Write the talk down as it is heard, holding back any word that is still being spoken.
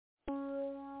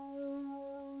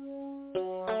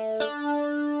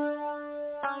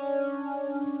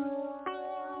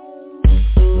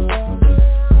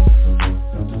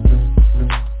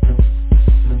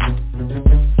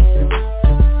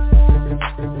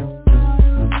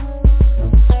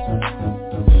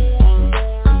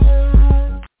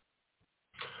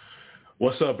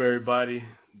What's up, everybody?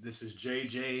 This is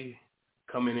JJ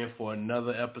coming in for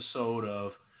another episode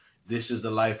of This is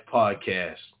the Life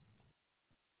podcast.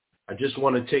 I just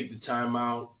want to take the time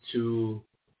out to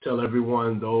tell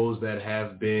everyone, those that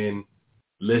have been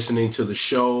listening to the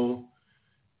show,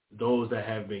 those that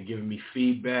have been giving me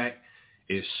feedback,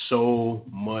 is so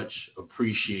much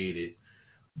appreciated.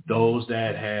 Those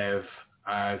that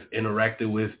I've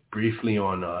interacted with briefly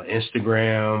on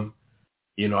Instagram,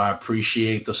 I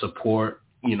appreciate the support,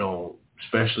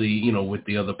 especially, with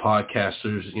the other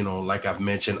podcasters. Like I've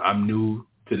mentioned, I'm new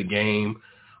to the game.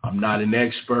 I'm not an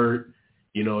expert.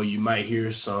 You might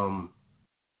hear some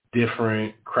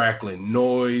different crackling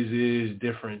noises,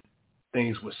 different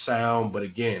things with sound. But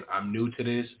again, I'm new to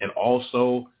this. And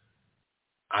also,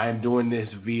 I'm doing this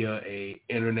via a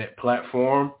internet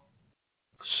platform.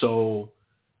 So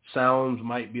sounds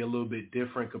might be a little bit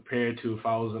different compared to if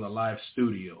I was in a live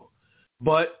studio.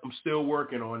 But I'm still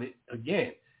working on it.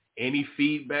 Again, any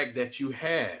feedback that you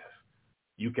have,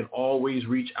 you can always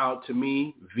reach out to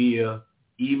me via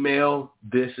email.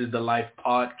 This is the Life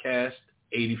Podcast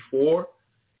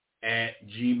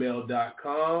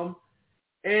 84@gmail.com.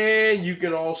 And you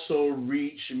can also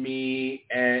reach me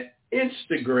at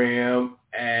Instagram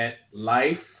at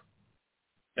Life,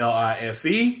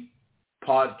 LIFE,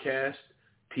 podcast,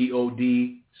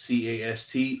 PODCAST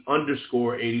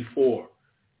 _84.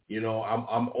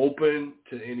 I'm open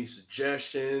to any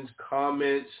suggestions,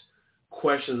 comments,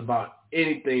 questions about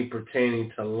anything pertaining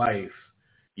to life.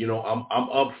 I'm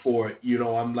up for it.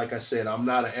 I'm, like I said, I'm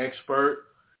not an expert,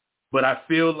 but I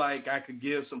feel like I could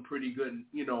give some pretty good,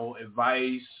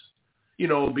 advice,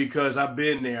 because I've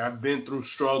been there. I've been through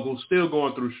struggles, still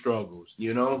going through struggles,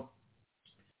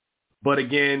 But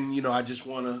again, I just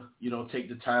want to, take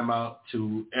the time out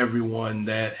to everyone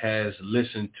that has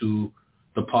listened to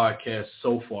the podcast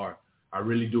so far. I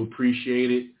really do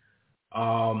appreciate it.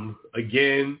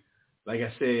 Again, like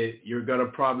I said, you're going to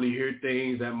probably hear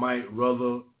things that might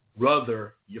ruther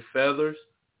your feathers.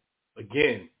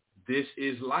 Again, this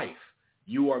is life.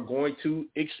 You are going to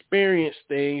experience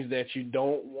things that you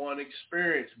don't want to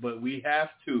experience, but we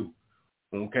have to.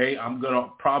 Okay? I'm going to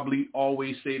probably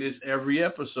always say this every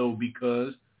episode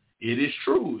because it is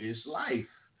true. It's life.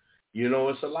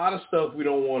 It's a lot of stuff we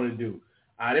don't want to do.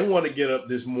 I didn't want to get up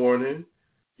this morning,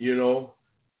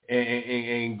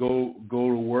 and go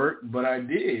to work, but I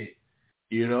did.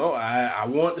 I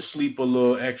want to sleep a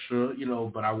little extra,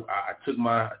 but I took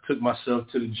myself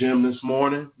to the gym this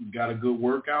morning, got a good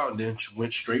workout, and then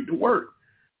went straight to work.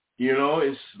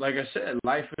 It's like I said,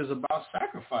 life is about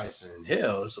sacrificing.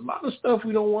 Hell, it's a lot of stuff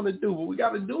we don't want to do, but we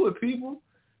got to do it, people.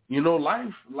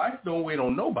 Life don't wait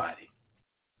on nobody.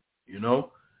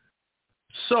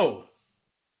 So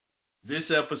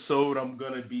this episode, I'm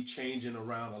going to be changing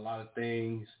around a lot of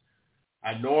things.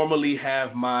 I normally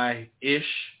have my ish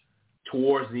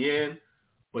towards the end,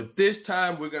 but this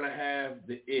time we're going to have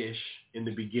the ish in the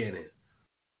beginning.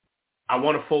 I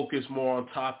want to focus more on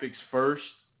topics first,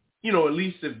 at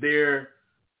least if they're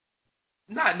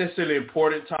not necessarily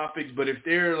important topics, but if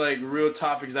they're like real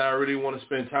topics that I really want to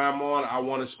spend time on, I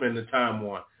want to spend the time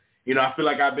on. I feel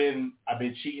like I've been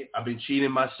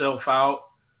cheating myself out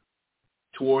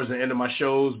towards the end of my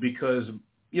shows because,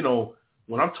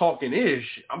 when I'm talking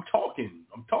ish, I'm talking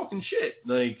shit.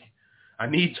 Like, I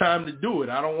need time to do it.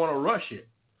 I don't want to rush it.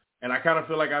 And I kind of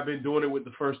feel like I've been doing it with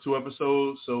the first two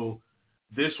episodes. So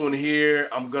this one here,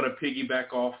 I'm going to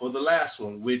piggyback off of the last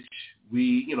one, which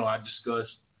I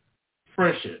discussed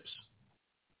friendships.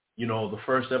 The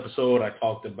first episode I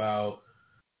talked about,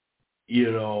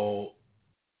 the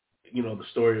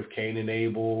story of Cain and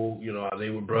Abel, how they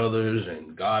were brothers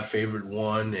and God favored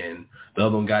one and the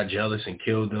other one got jealous and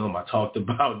killed them. I talked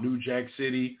about New Jack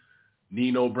City,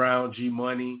 Nino Brown, G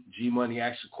Money. G Money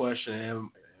asked a question,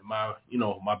 am I,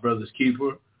 my brother's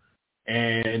keeper?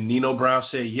 And Nino Brown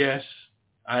said, yes,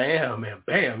 I am. And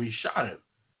bam, he shot him.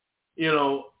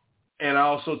 And I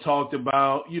also talked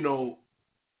about,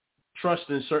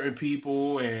 trusting certain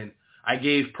people, and I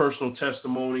gave personal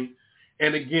testimony.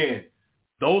 And again,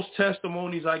 those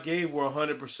testimonies I gave were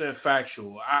 100%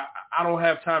 factual. I don't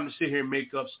have time to sit here and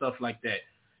make up stuff like that.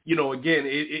 Again,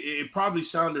 it probably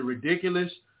sounded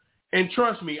ridiculous. And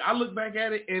trust me, I look back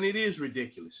at it and it is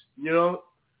ridiculous,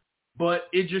 but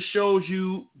it just shows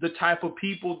you the type of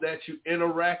people that you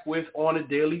interact with on a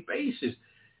daily basis.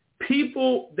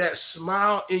 People that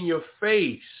smile in your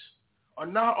face are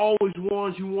not always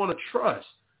ones you want to trust.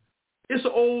 It's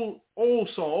an old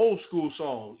song, old school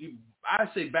song. I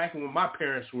say back when my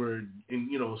parents were in,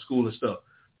 school and stuff.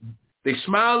 They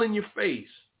smile in your face.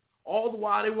 All the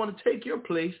while they want to take your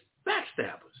place,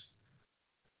 backstabbers.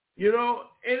 And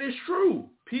it's true.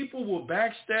 People will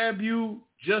backstab you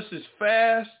just as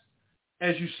fast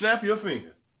as you snap your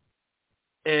finger.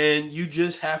 And you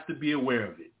just have to be aware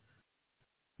of it.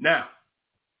 Now,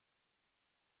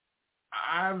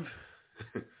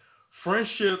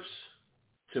 friendships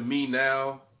to me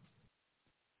now,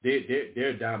 they're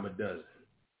a dime a dozen.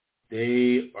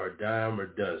 They are a dime a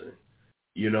dozen.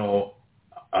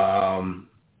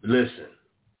 Listen,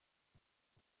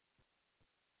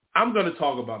 I'm going to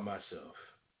talk about myself.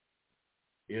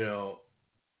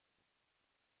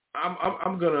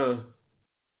 I'm going to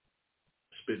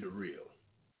spit the real.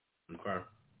 Okay?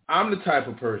 I'm the type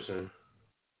of person,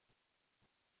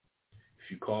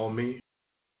 if you call me,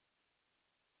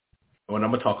 and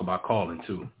I'm going to talk about calling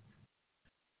too.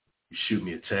 You shoot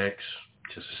me a text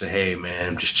just to say, hey, man,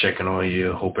 I'm just checking on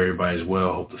you. Hope everybody's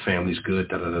well. Hope the family's good.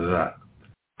 Da-da-da-da.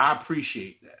 I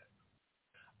appreciate that.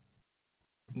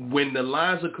 When the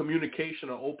lines of communication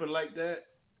are open like that,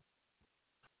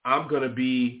 I'm going to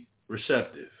be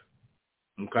receptive.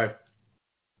 Okay?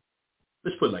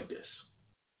 Let's put it like this.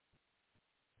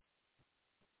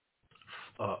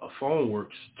 A phone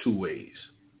works two ways.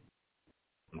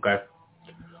 Okay?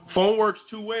 Phone works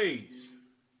two ways.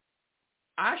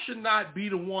 I should not be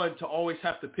the one to always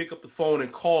have to pick up the phone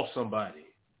and call somebody.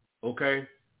 Okay?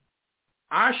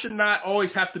 I should not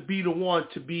always have to be the one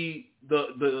to be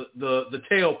the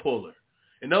tail puller.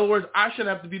 In other words, I shouldn't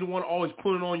have to be the one always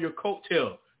pulling on your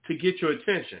coattail to get your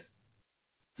attention.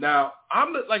 Now,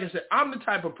 like I said, I'm the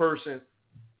type of person,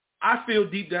 I feel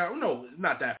deep down, no,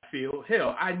 not that I feel,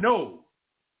 hell, I know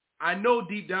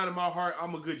deep down in my heart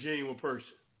I'm a good, genuine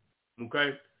person.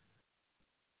 Okay?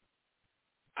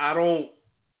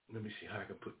 Let me see how I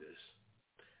can put this.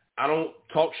 I don't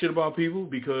talk shit about people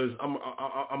because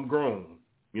I'm grown.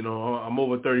 I'm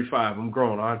over 35. I'm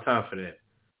grown. I don't have time for that.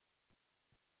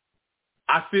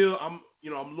 I feel I'm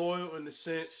loyal in the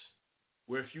sense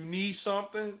where if you need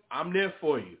something, I'm there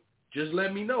for you. Just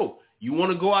let me know. You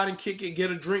want to go out and kick it,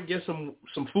 get a drink, get some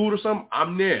food or something,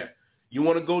 I'm there. You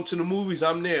want to go to the movies,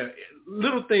 I'm there.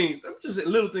 Little things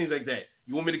like that.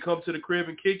 You want me to come to the crib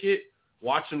and kick it,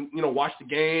 watch the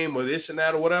game or this and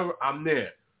that or whatever, I'm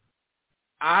there.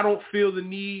 I don't feel the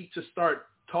need to start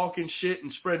talking shit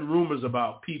and spreading rumors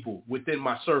about people within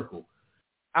my circle.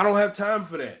 I don't have time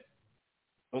for that.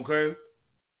 Okay?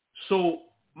 So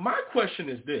my question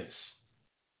is this.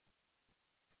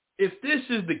 If this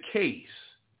is the case,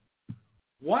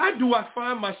 why do I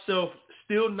find myself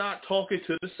still not talking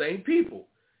to the same people?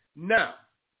 Now,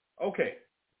 okay.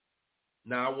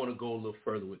 Now I want to go a little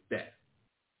further with that.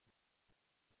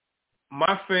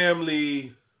 My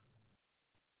family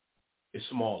is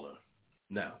smaller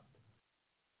now.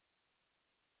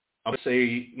 I would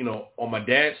say, on my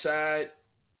dad's side,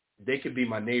 they could be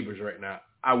my neighbors right now.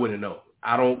 I wouldn't know.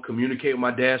 I don't communicate with my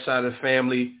dad's side of the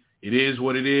family. It is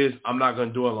what it is. I'm not going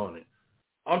to dwell on it.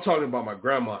 I'm talking about my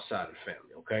grandma's side of the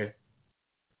family, okay?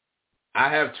 I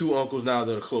have two uncles now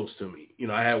that are close to me.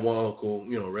 I had one uncle,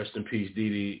 rest in peace,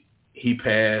 Didi. He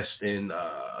passed in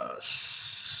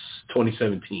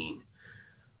 2017.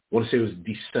 I want to say it was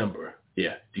December.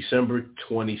 Yeah, December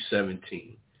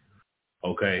 2017.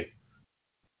 Okay?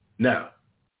 Now,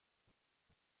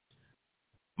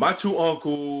 my two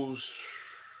uncles,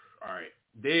 all right,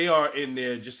 they are in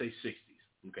their, just say 60s,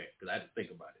 okay, because I had to think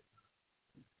about it.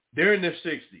 They're in their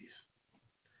 60s,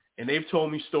 and they've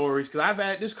told me stories, because I've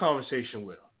had this conversation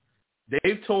with them.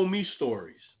 They've told me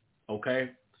stories,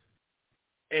 okay,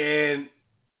 and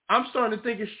I'm starting to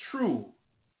think it's true.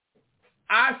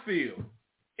 I feel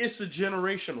it's a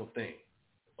generational thing,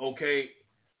 okay?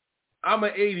 I'm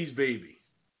an 80s baby.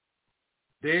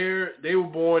 They were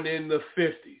born in the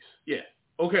 50s. Yeah,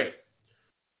 okay.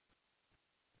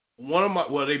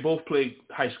 They both played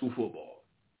high school football.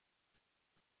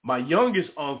 My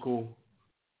youngest uncle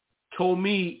told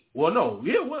me,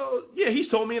 he's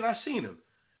told me and I've seen him.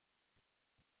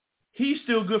 He's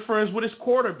still good friends with his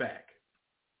quarterback.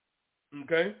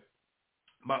 Okay?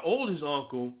 My oldest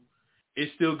uncle is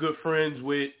still good friends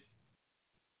with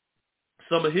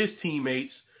some of his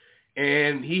teammates,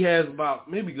 and he has about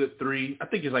maybe good three. I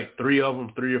think it's like three of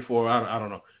them, three or four. I don't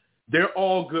know. They're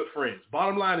all good friends.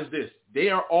 Bottom line is this. They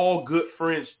are all good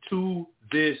friends to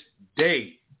this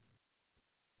day.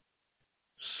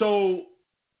 So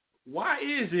why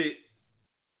is it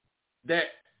that,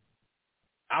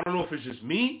 I don't know if it's just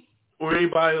me or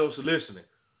anybody else listening,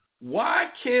 why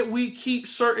can't we keep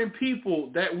certain people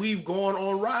that we've gone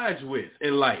on rides with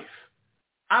in life?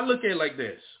 I look at it like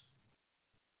this.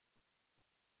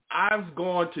 I've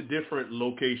gone to different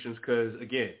locations because,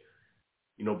 again,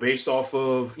 based off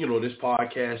of, this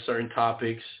podcast, certain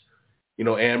topics,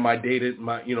 and my data,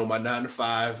 my 9 to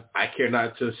 5. I care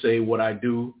not to say what I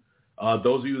do.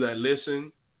 Those of you that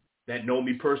listen, that know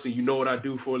me personally, you know what I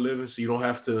do for a living, so you don't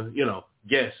have to,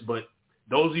 guess. But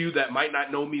those of you that might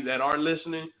not know me that are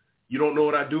listening, you don't know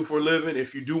what I do for a living.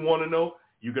 If you do want to know,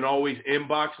 you can always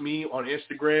inbox me on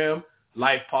Instagram,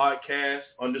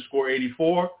 lifepodcast_84,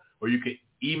 or you can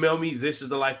email me,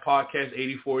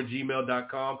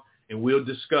 thisisthelifepodcast84@gmail.com, and we'll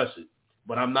discuss it.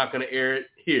 But I'm not going to air it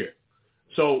here.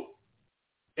 So,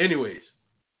 anyways,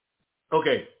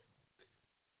 okay.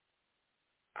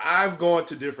 I've gone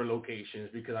to different locations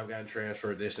because I've gotten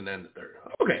transferred, this and that and the third.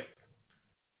 Okay.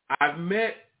 I've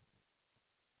met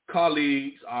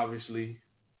colleagues, obviously,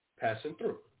 passing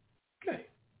through. Okay.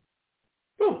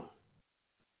 Boom.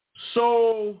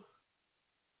 So,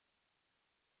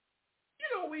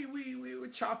 we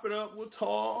would chop it up, we'll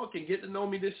talk and get to know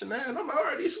me, this and that. And I'm like, all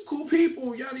right, these are cool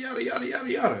people, yada, yada, yada, yada,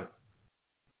 yada.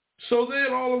 So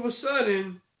then all of a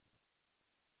sudden,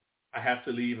 I have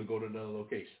to leave and go to another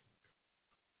location.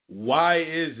 Why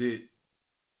is it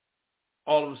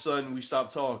all of a sudden we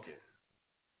stop talking?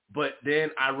 But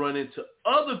then I run into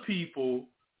other people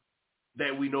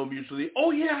that we know mutually.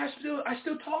 Oh yeah, I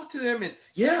still talk to them, and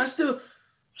yeah, I still.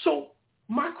 So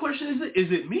my question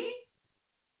is it me?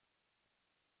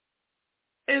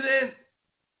 And then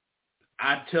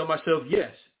I tell myself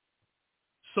yes.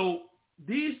 So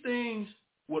these things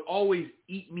would always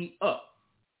eat me up,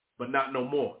 but not no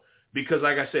more. Because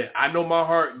like I said, I know my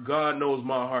heart. God knows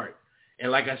my heart.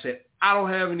 And like I said, I don't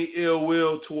have any ill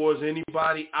will towards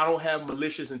anybody. I don't have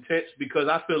malicious intents because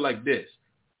I feel like this.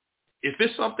 If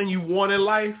it's something you want in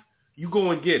life, you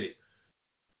go and get it.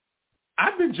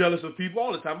 I've been jealous of people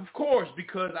all the time, of course,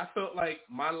 because I felt like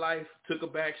my life took a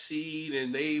back seat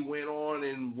and they went on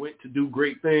and went to do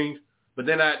great things. But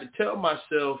then I had to tell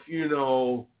myself,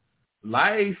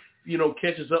 life,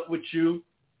 catches up with you.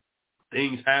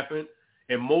 Things happen.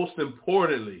 And most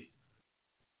importantly,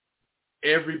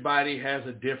 everybody has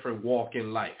a different walk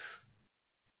in life.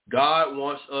 God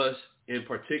wants us in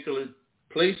particular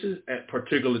places at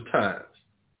particular times.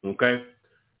 Okay?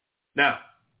 Now,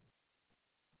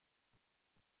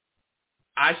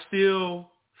 I still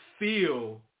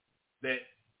feel that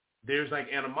there's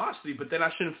like animosity, but then I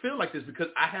shouldn't feel like this because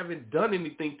I haven't done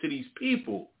anything to these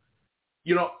people.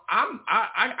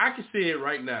 I can say it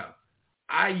right now.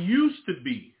 I used to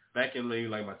be back in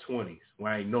like my 20s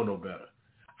when I ain't know no better.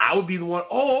 I would be the one,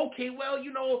 okay, well,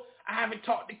 I haven't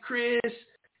talked to Chris.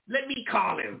 Let me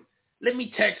call him. Let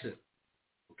me text him.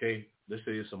 Okay, let's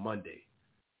say it's a Monday.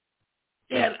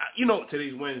 Yeah,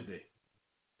 today's Wednesday.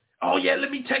 Oh, yeah, let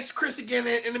me text Chris again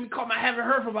and let me call him. I haven't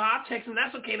heard from him. I'll text him.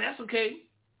 That's okay.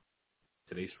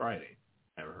 Today's Friday.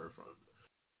 Haven't heard from him.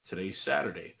 Today's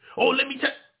Saturday. Oh, let me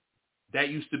text. That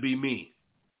used to be me.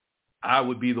 I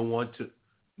would be the one to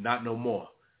not no more.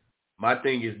 My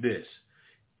thing is this.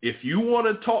 If you want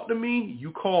to talk to me,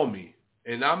 you call me.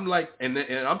 And I'm like, and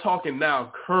I'm talking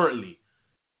now currently,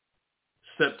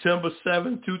 September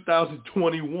 7,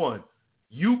 2021.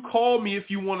 You call me if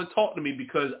you want to talk to me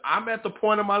because I'm at the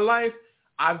point of my life,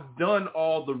 I've done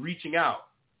all the reaching out.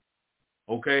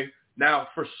 Okay? Now,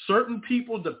 for certain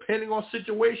people, depending on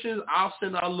situations, I'll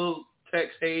send out a little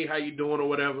text, hey, how you doing or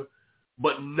whatever,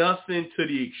 but nothing to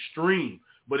the extreme.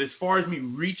 But as far as me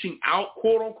reaching out,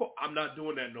 quote unquote, I'm not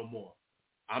doing that no more.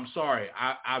 I'm sorry.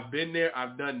 I've been there.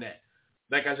 I've done that.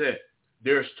 Like I said,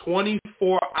 there's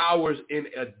 24 hours in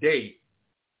a day.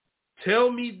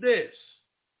 Tell me this.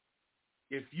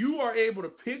 If you are able to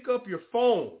pick up your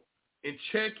phone and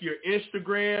check your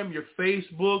Instagram, your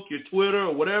Facebook, your Twitter,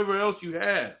 or whatever else you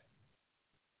have,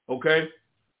 okay?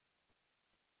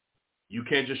 You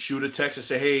can't just shoot a text and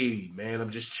say, hey, man,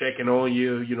 I'm just checking on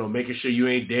you, making sure you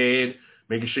ain't dead,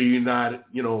 making sure you're not,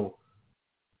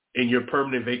 in your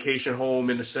permanent vacation home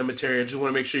in the cemetery. I just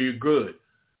want to make sure you're good.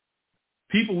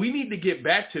 People, we need to get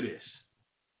back to this.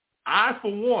 I,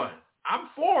 for one, I'm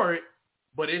for it,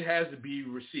 but it has to be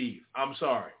received. I'm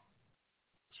sorry.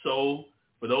 So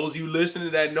for those of you listening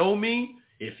that know me,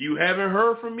 if you haven't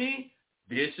heard from me,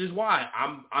 this is why.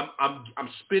 I'm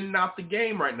spinning out the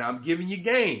game right now. I'm giving you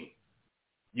game.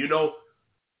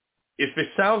 If it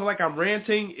sounds like I'm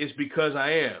ranting, it's because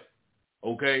I am.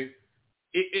 Okay?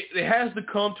 It has to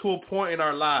come to a point in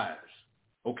our lives.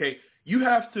 Okay? You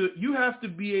have to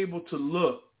be able to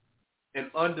look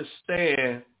and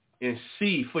understand and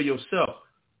see for yourself.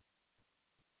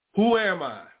 Who am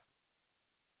I?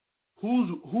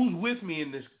 Who's with me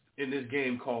in this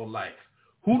game called life?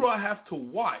 Who do I have to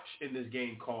watch in this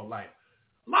game called life?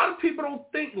 A lot of people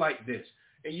don't think like this.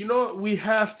 And you know what? We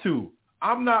have to.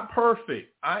 I'm not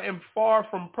perfect. I am far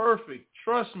from perfect.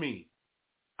 Trust me.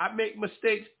 I make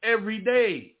mistakes every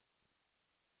day.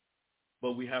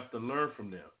 but we have to learn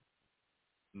from them.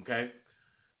 Okay?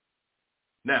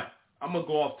 Now, I'm going to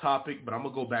go off topic, but I'm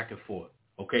going to go back and forth.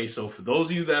 Okay? So for those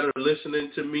of you that are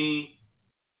listening to me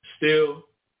still,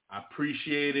 I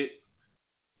appreciate it.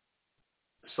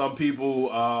 Some people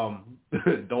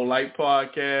don't like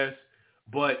podcasts,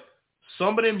 but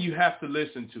some of them you have to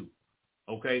listen to,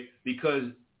 okay? Because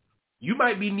you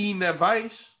might be needing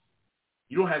advice.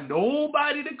 You don't have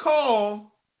nobody to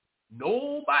call,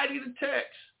 nobody to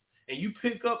text, and you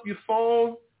pick up your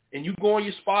phone and you go on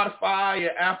your Spotify,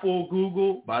 your Apple,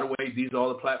 Google. By the way, these are all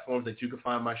the platforms that you can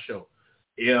find my show.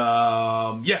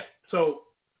 So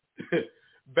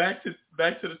back to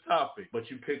the topic. But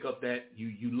you pick up that,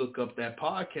 you look up that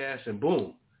podcast, and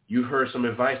boom, you heard some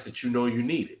advice that you know you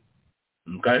needed.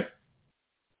 Okay?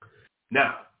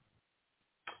 Now,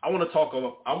 I want to talk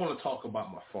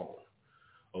about my phone.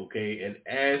 Okay? And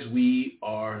as we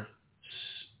are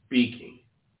speaking,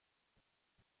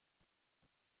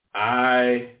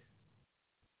 I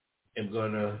am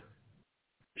going to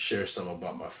share some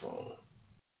about my phone.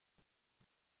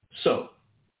 So,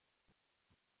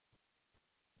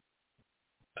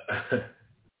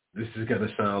 this is going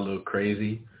to sound a little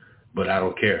crazy, but I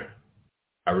don't care.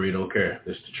 I really don't care.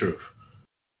 It's the truth.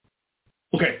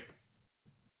 Okay.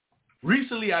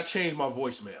 Recently, I changed my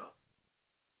voicemail.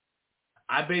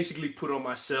 I basically put on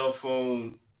my cell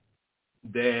phone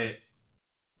that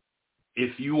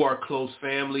if you are close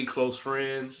family, close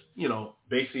friends,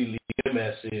 basically leave a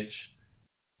message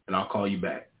and I'll call you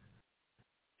back.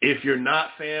 If you're not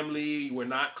family, we're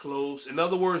not close. In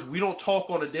other words, we don't talk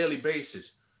on a daily basis.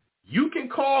 You can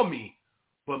call me,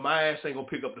 but my ass ain't going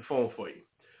to pick up the phone for you.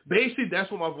 Basically,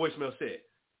 that's what my voicemail said.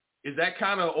 Is that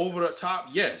kind of over the top?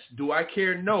 Yes. Do I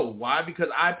care? No. Why? Because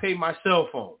I pay my cell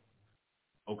phone.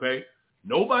 Okay?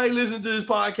 Nobody listening to this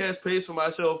podcast pays for my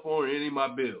cell phone or any of my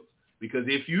bills. Because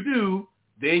if you do,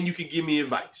 then you can give me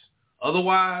advice.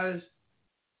 Otherwise,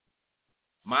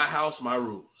 my house, my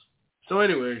rules. So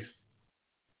anyways,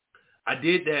 I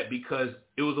did that because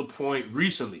it was a point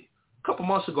recently. A couple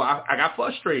months ago, I got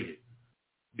frustrated.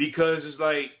 Because it's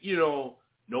like,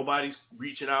 nobody's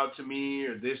reaching out to me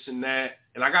or this and that.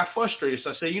 And I got frustrated.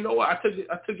 So I said, you know what? I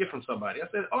took it from somebody. I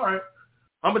said, all right,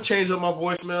 I'm going to change up my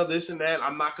voicemail, this and that.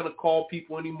 I'm not going to call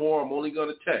people anymore. I'm only going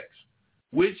to text,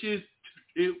 which is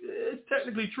it's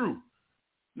technically true.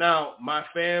 Now, my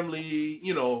family,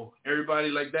 everybody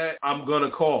like that, I'm going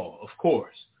to call, of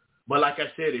course. But like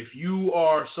I said, if you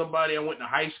are somebody I went to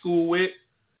high school with,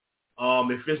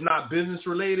 if it's not business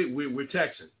related, we're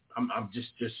texting. I'm just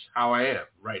how I am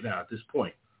right now at this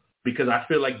point, because I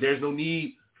feel like there's no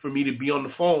need for me to be on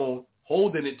the phone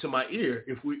holding it to my ear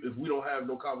if we don't have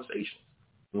no conversation.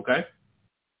 Okay?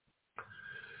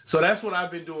 So that's what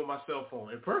I've been doing with my cell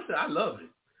phone. And personally, I love it.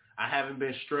 I haven't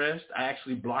been stressed. I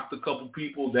actually blocked a couple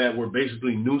people that were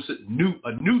basically a nuisance.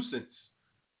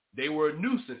 They were a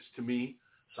nuisance to me,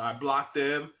 so I blocked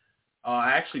them.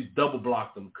 I actually double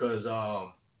blocked them because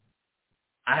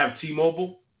I have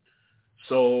T-Mobile.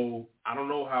 So I don't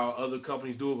know how other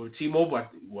companies do it with T-Mobile.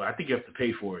 I think you have to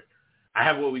pay for it. I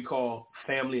have what we call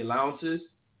family allowances.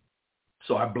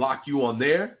 So I block you on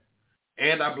there,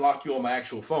 and I block you on my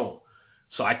actual phone.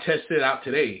 So I tested it out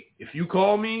today. If you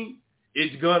call me,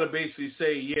 it's going to basically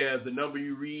say, yeah, the number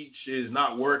you reach is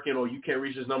not working, or you can't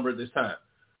reach this number at this time.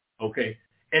 Okay?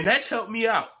 And that's helped me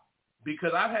out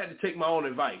because I've had to take my own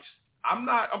advice. I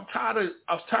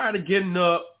was tired of getting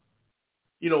up,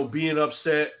 being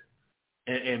upset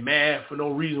and mad for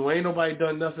no reason. Well, ain't nobody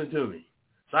done nothing to me.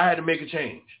 So I had to make a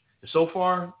change. And so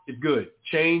far, it's good.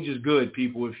 Change is good,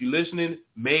 people. If you're listening,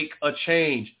 make a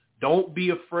change. Don't be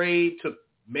afraid to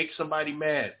make somebody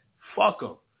mad. Fuck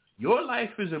them. Your life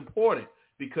is important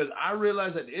because I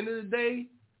realize at the end of the day,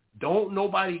 don't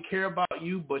nobody care about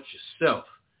you but yourself.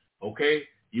 Okay?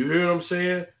 You hear what I'm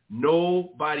saying?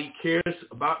 Nobody cares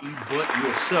about you but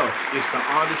yourself. It's the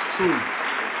honest truth.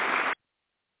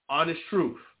 Honest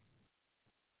truth.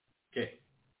 Okay.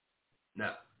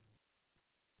 Now,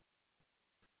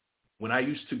 when I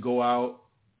used to go out,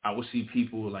 I would see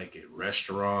people like at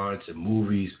restaurants and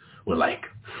movies with like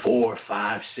 4,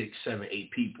 5, 6, 7,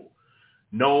 8 people,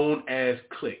 known as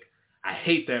clique. I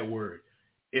hate that word.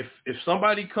 If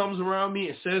somebody comes around me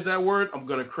and says that word, I'm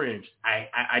gonna cringe.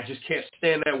 I just can't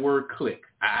stand that word clique.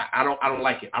 I don't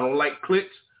like it. I don't like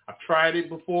cliques. I've tried it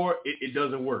before. It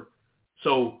doesn't work.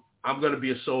 So I'm gonna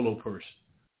be a solo person.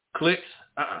 Cliques,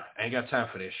 I ain't got time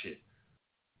for that shit.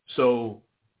 So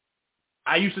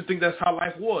I used to think that's how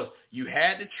life was. You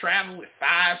had to travel with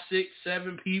 5, 6,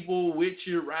 7 people with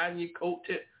you riding your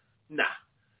coattail. Nah,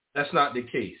 that's not the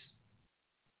case.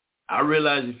 I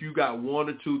realize if you got 1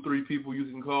 or 2, 3 people you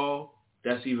can call,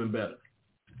 that's even better.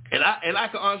 And I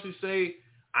can honestly say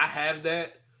I have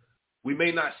that. We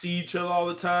may not see each other all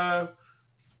the time,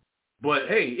 but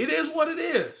hey, it is what it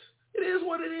is. It is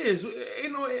what it is.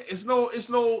 It's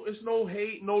no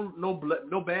hate, no blood,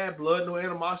 no bad blood, no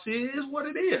animosity. It is what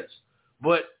it is.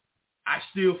 But I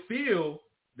still feel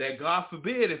that, God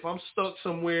forbid, if I'm stuck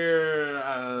somewhere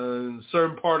in a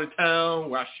certain part of town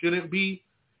where I shouldn't be,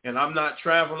 and I'm not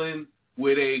traveling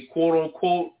with a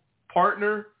quote-unquote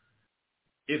partner,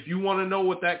 if you want to know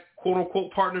what that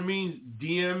quote-unquote partner means,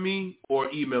 DM me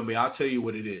or email me. I'll tell you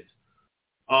what it is.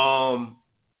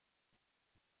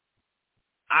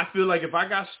 I feel like if I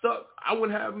got stuck, I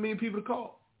wouldn't have many people to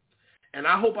call. And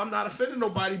I hope I'm not offending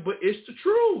nobody, but it's the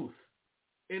truth.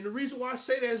 And the reason why I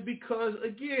say that is because,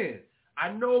 again, I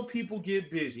know people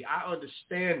get busy. I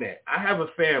understand that. I have a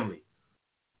family.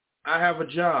 I have a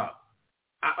job.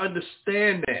 I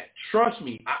understand that. Trust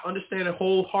me, I understand it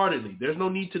wholeheartedly. There's no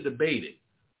need to debate it.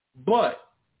 But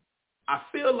I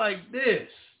feel like this.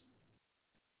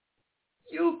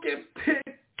 You can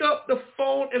pick up the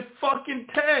phone and fucking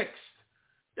text.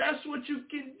 That's what you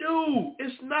can do.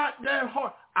 It's not that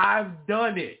hard. I've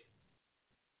done it.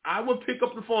 I would pick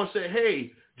up the phone and say,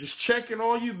 hey, just checking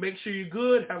on you, make sure you're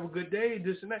good, have a good day,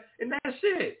 this and that. And that's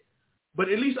it. But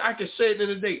at least I can say at the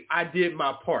end of the day, I did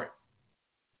my part.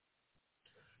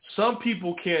 Some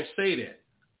people can't say that.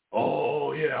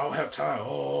 Oh, yeah, I don't have time.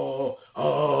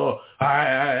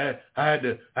 I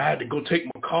had to go take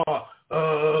my car.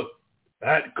 I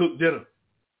had to cook dinner.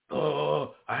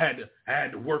 I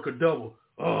had to work a double.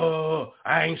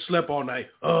 I ain't slept all night.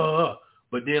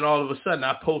 But then all of a sudden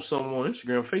I post something on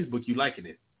Instagram, Facebook, you liking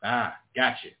it.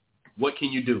 Gotcha. What can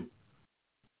you do?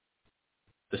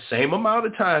 The same amount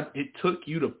of time it took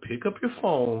you to pick up your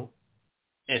phone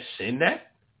and send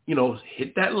that,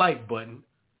 hit that like button,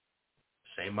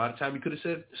 same amount of time you could have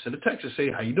send a text and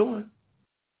say, how you doing?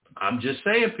 I'm just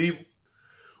saying, people,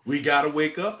 we got to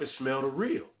wake up and smell the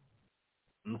real.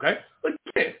 Okay?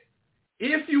 Again,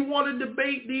 if you want to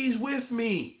debate these with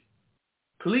me,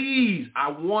 please, I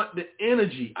want the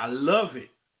energy. I love it.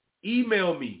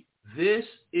 Email me. This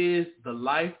is the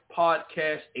Life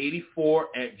Podcast 84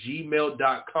 at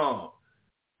gmail.com.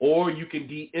 Or you can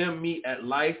DM me at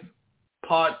Life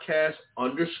Podcast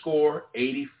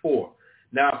 _84.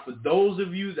 Now, for those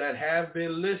of you that have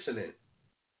been listening,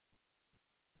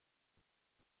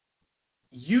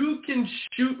 you can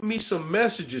shoot me some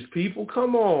messages, people.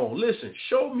 Come on, listen.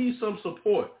 Show me some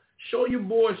support. Show your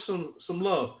boys some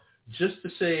love. Just to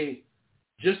say,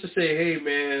 hey,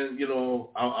 man,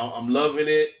 I'm loving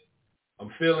it. I'm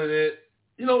feeling it.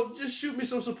 Just shoot me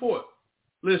some support.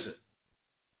 Listen,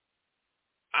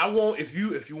 I won't. If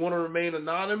you want to remain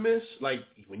anonymous, like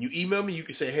when you email me, you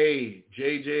can say, hey,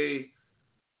 JJ,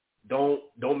 don't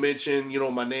mention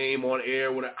my name on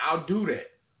air. Whatever. I'll do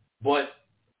that. But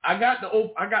I got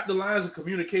the lines of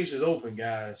communications open,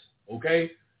 guys. Okay,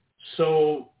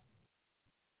 so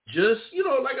just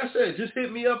like I said, just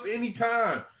hit me up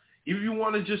anytime. If you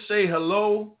want to just say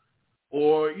hello,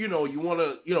 or you want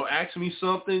to ask me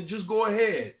something, just go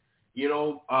ahead.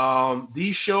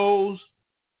 These shows,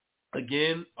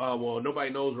 again, nobody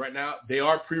knows right now. They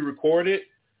are pre-recorded.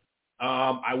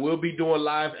 I will be doing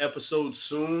live episodes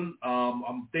soon.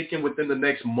 I'm thinking within the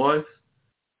next month,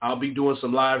 I'll be doing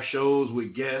some live shows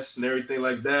with guests and everything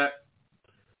like that.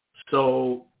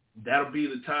 So that'll be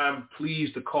the time,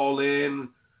 please, to call in,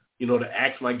 to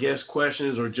ask my guest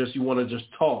questions, or just you want to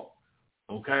just talk,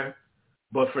 okay?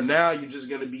 But for now, you're just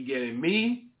going to be getting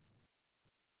me,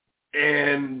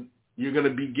 and you're going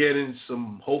to be getting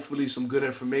hopefully some good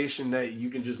information that you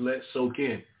can just let soak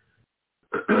in,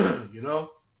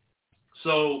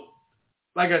 So,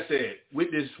 like I said,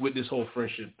 with this whole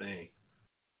friendship thing,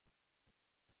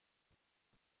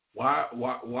 why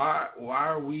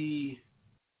are we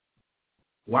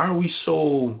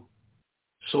so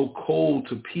cold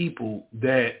to people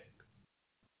that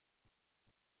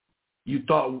you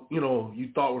thought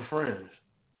were friends?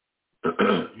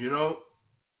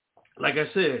 Like I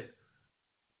said,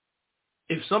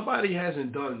 if somebody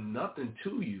hasn't done nothing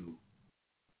to you,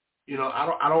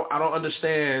 I don't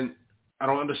understand. I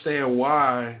don't understand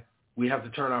why we have to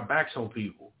turn our backs on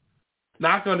people.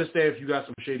 Now, I can understand if you got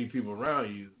some shady people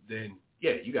around you, then,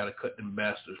 yeah, you got to cut them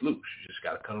bastards loose. You just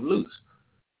got to cut them loose.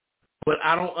 But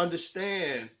I don't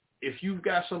understand if you've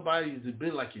got somebody that's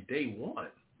been like your day one.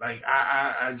 Like,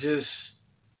 I just,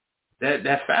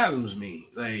 that fathoms me.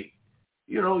 Like,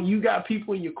 you got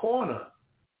people in your corner.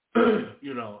 I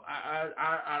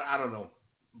don't know.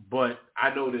 But I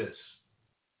know this.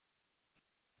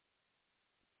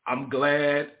 I'm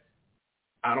glad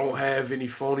I don't have any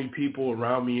phony people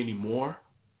around me anymore,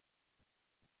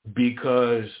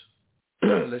 because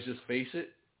let's just face it.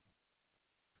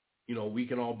 We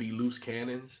can all be loose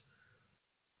cannons.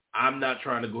 I'm not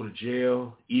trying to go to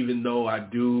jail, even though I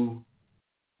do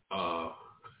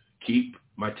keep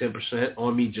my 10%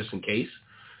 on me just in case,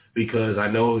 because I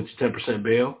know it's 10%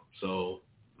 bail. So,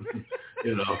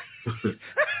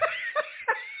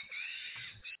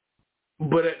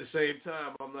 But at the same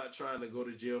time, I'm not trying to go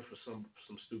to jail for some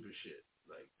stupid shit.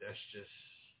 Like, that's just,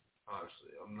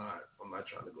 honestly, I'm not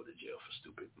trying to go to jail for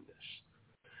stupidness.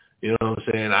 You know what I'm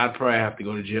saying? I'd probably have to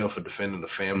go to jail for defending a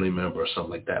family member or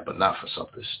something like that, but not for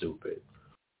something stupid.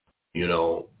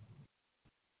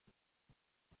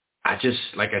 I just,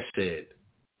 like I said,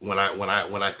 when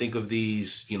I think of these,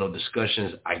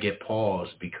 discussions, I get pause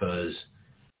because,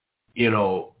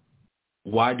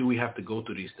 why do we have to go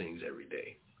through these things every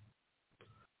day?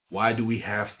 Why do we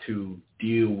have to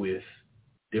deal with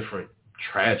different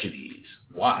tragedies?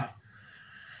 Why?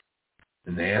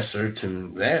 And the answer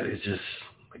to that is just,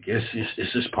 I guess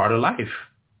it's just part of life.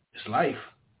 It's life.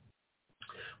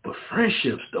 But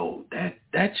friendships, though,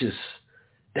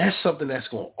 that's something that's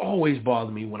going to always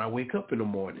bother me when I wake up in the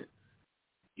morning.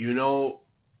 You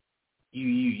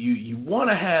want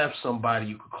to have somebody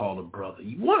you could call a brother.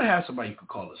 You want to have somebody you could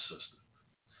call a sister.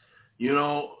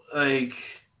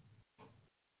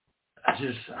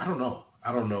 I don't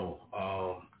know.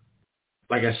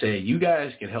 Like I said, you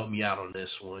guys can help me out on this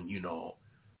one.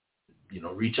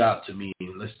 Reach out to me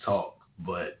and let's talk.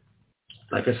 But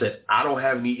like I said, I don't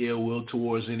have any ill will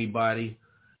towards anybody.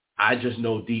 I just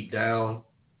know deep down,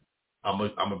 I'm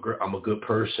a good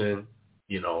person.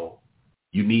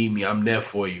 You need me, I'm there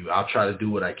for you. I'll try to do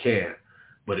what I can.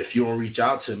 But if you don't reach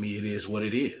out to me, it is what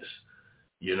it is.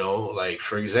 Like,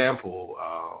 for example,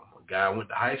 a guy I went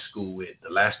to high school with, the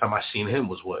last time I seen him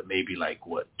was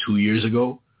 2 years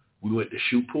ago? We went to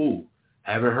shoot pool.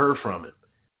 Haven't heard from him.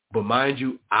 But mind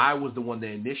you, I was the one that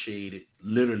initiated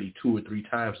literally 2 or 3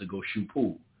 times to go shoot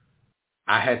pool.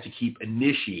 I had to keep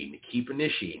initiating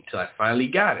until I finally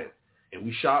got it. And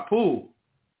we shot pool.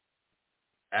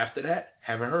 After that,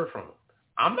 haven't heard from him.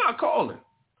 I'm not calling.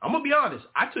 I'm going to be honest.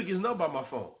 I took his number on my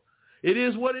phone. It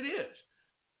is what it is.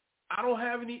 I don't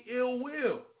have any ill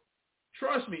will.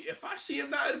 Trust me, if I see him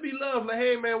now, it'll be love. Like,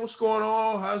 hey, man, what's going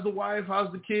on? How's the wife?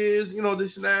 How's the kids?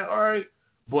 This and that. All right.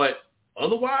 But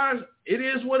otherwise, it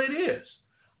is what it is.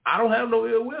 I don't have no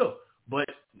ill will. But,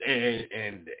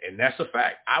 and that's a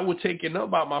fact. I would take your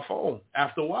number out my phone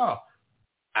after a while.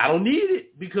 I don't need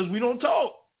it because we don't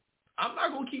talk. I'm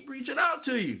not going to keep reaching out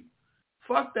to you.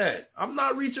 Fuck that. I'm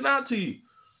not reaching out to you.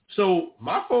 So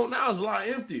my phone now is a lot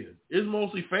emptier. It's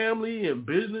mostly family and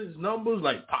business numbers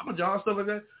like Papa John, stuff like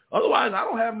that. Otherwise, I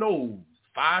don't have no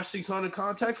 500-600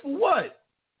 contacts for what?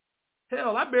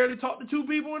 Hell, I barely talk to 2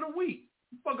 people in a week.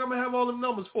 What the fuck I'm going to have all them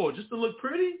numbers for? Just to look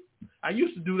pretty? I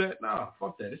used to do that. Nah,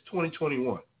 fuck that. It's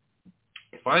 2021.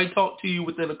 If I ain't talk to you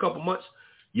within a couple months,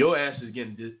 your ass is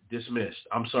getting dismissed.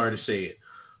 I'm sorry to say it.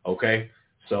 Okay?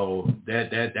 So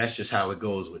that's just how it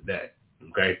goes with that.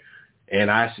 Okay? And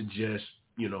I suggest,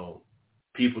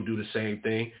 people do the same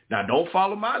thing. Now, don't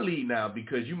follow my lead now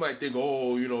because you might think,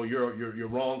 oh, you're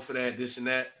wrong for that, this and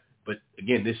that. But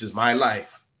again, this is my life.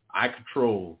 I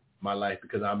control my life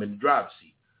because I'm in the driver's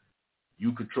seat.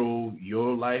 You control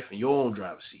your life and your own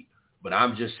driver's seat. But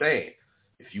I'm just saying,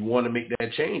 if you want to make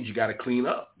that change, you got to clean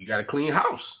up. You got to clean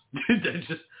house. that's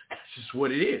just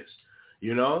what it is,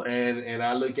 And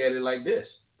I look at it like this.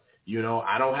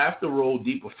 I don't have to roll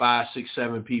deep with 5, 6,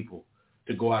 7 people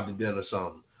to go out to dinner or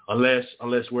something.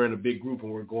 Unless we're in a big group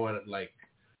and we're going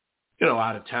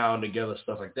out of town together,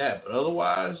 stuff like that. But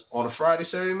otherwise, on a Friday,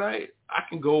 Saturday night, I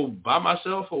can go by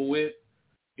myself or with,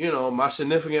 my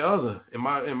significant other and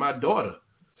my daughter.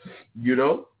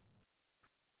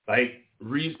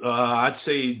 I'd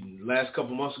say last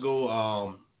couple months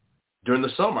ago, during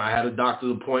the summer, I had a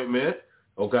doctor's appointment.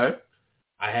 Okay,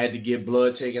 I had to get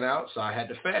blood taken out, so I had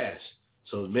to fast.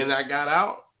 So the minute I got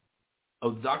out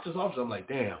of the doctor's office, I'm like,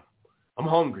 damn. I'm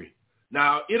hungry.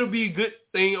 Now it'll be a good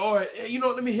thing, or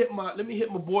let me hit my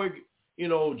boy,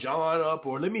 John up,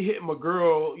 or let me hit my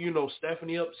girl,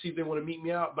 Stephanie up, see if they want to meet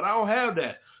me out. But I don't have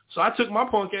that, so I took my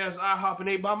punk ass IHOP and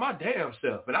ate by my damn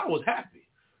self, and I was happy.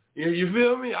 You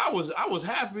feel me? I was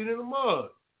happy in the mug,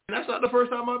 and that's not the first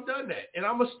time I've done that, and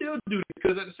I'ma still do it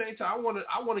because at the same time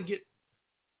I want to get.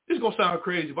 This is gonna sound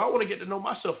crazy, but I want to get to know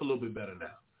myself a little bit better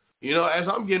now. As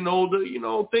I'm getting older,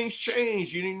 things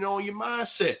change. You know your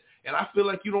mindset. And I feel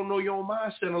like you don't know your own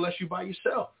mindset unless you're by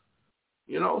yourself.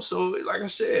 So like I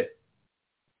said,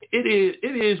 it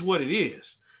is what it is.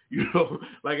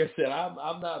 Like I said,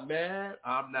 I'm not mad.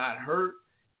 I'm not hurt.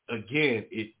 Again,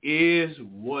 it is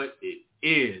what it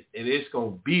is. And it's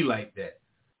going to be like that.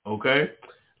 Okay?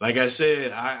 like I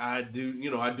said, I do,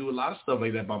 I do a lot of stuff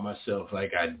like that by myself.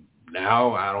 Like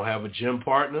now I don't have a gym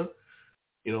partner,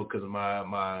 because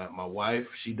my wife,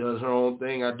 she does her own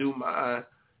thing. I do mine.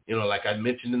 Like I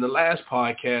mentioned in the last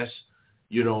podcast,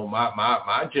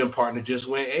 my gym partner just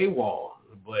went AWOL.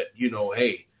 But,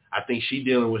 hey, I think she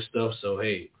dealing with stuff. So,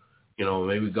 hey,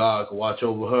 maybe God can watch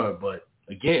over her. But,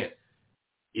 again,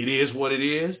 it is what it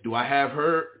is. Do I have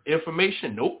her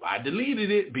information? Nope. I deleted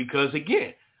it because,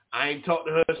 again, I ain't talked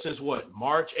to her since what?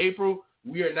 March, April.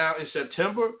 We are now in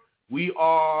September. We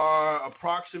are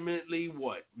approximately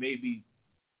what? Maybe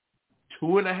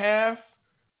 2.5.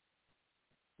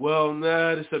 Well,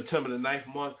 it's September, the 9th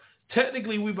month.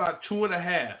 Technically, we about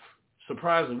 2.5.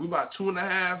 Surprisingly, we about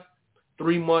 2.5,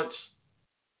 3 months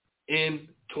in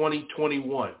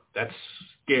 2021. That's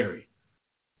scary.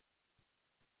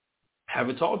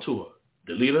 Haven't talked to her.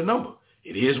 Delete her number.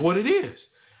 It is what it is.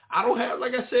 I don't have,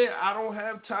 like I said, I don't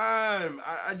have time.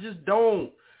 I just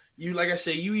don't. You, like I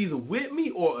said, you either with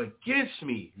me or against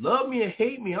me. Love me or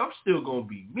hate me, I'm still going to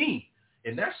be me.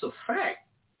 And that's a fact.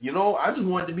 I just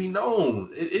want it to be known.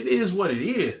 It is what it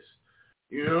is.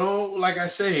 Like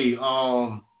I say,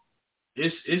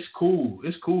 it's cool.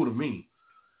 It's cool to me.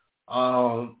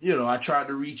 I tried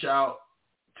to reach out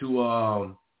to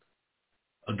a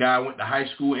guy I went to high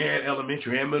school and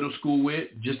elementary and middle school with,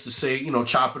 just to say,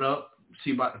 chop it up,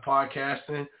 see about the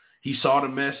podcasting. He saw the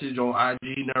message on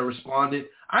IG, never responded.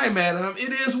 I ain't mad at him.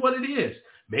 It is what it is.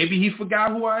 Maybe he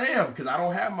forgot who I am because I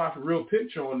don't have my real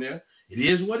picture on there. It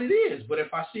is what it is. But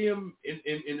if I see him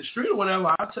in the street or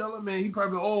whatever, I'll tell him, man, he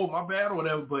probably, my bad or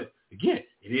whatever. But, again,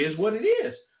 it is what it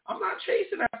is. I'm not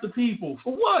chasing after people.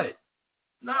 For what?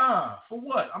 Nah, for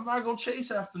what? I'm not going to chase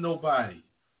after nobody.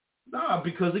 Nah,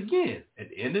 because, again, at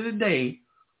the end of the day,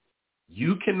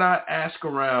 you cannot ask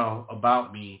around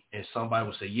about me and somebody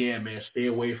will say, yeah, man, stay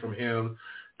away from him,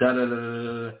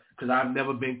 da-da-da-da-da, because I've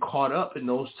never been caught up in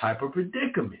those type of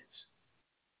predicaments.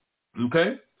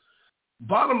 Okay?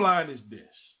 Bottom line is this.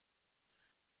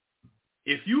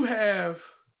 If you have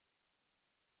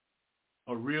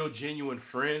a real genuine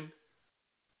friend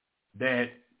that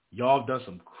y'all have done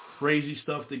some crazy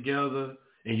stuff together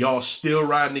and y'all still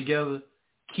riding together,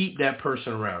 keep that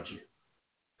person around you.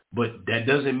 But that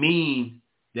doesn't mean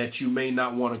that you may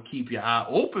not want to keep your eye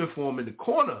open for them in the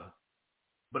corner.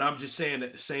 But I'm just saying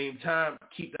at the same time,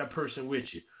 keep that person with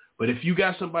you. But if you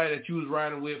got somebody that you was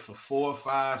riding with for 4,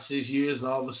 5, 6 years, and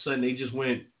all of a sudden they just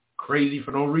went crazy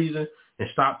for no reason and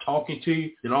stopped talking to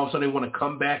you, then all of a sudden they want to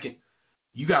come back, and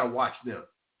you got to watch them.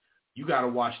 You got to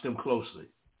watch them closely.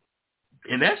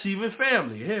 And that's even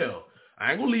family. Hell,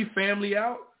 I ain't going to leave family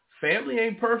out. Family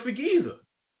ain't perfect either.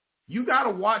 You got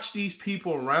to watch these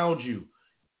people around you.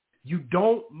 You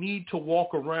don't need to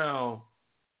walk around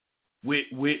with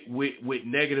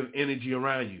negative energy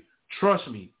around you. Trust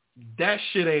me, that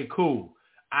shit ain't cool.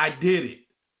 I did it.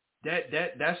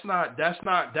 That's not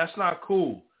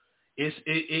cool.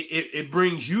 It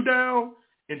brings you down,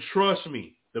 and trust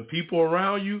me, the people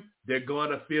around you, they're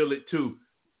gonna feel it too.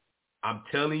 I'm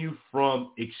telling you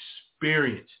from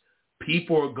experience.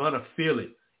 People are gonna feel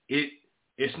it.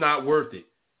 It's not worth it.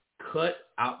 Cut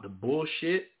out the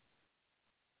bullshit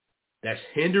that's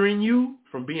hindering you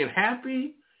from being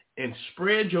happy and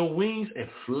spread your wings and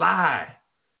fly.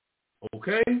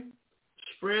 Okay?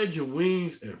 Spread your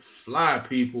wings and fly,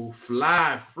 people.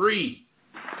 Fly free.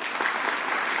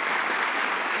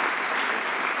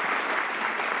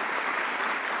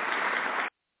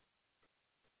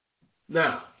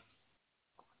 Now,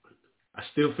 I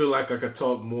still feel like I could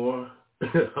talk more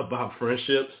about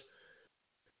friendships,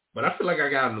 but I feel like I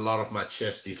got a lot off my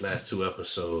chest these last 2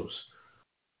 episodes.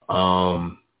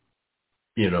 I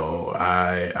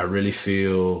really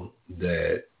feel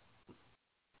that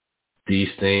these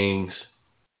things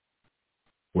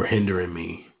were hindering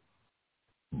me,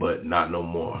 but not no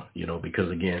more,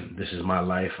 because again, this is my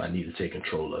life. I need to take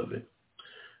control of it.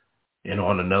 And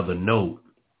on another note,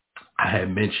 I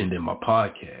had mentioned in my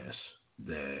podcast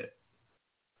that,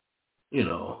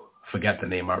 forgot the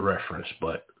name I referenced,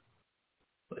 but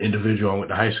the individual I went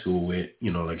to high school with,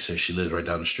 like I said, she lives right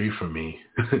down the street from me.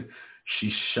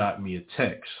 She shot me a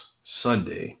text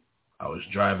Sunday. I was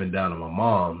driving down to my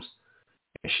mom's,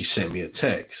 and she sent me a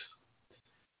text.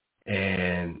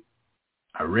 And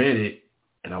I read it,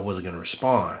 and I wasn't going to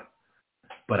respond.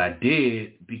 But I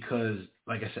did because,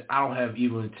 like I said, I don't have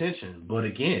evil intentions. But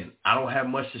again, I don't have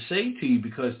much to say to you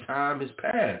because time has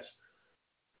passed.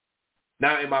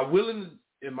 Now, am I willing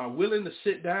to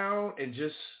sit down and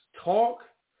just talk?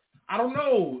 I don't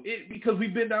know. Because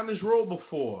we've been down this road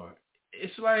before.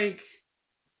 It's like,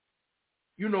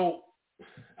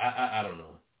 I don't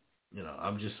know.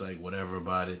 I'm just like whatever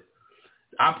about it.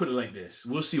 I put it like this: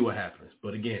 we'll see what happens.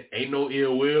 But again, ain't no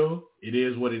ill will. It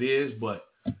is what it is. But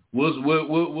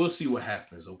we'll see what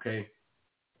happens. Okay,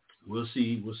 we'll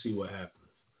see what happens.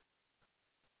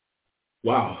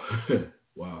 Wow,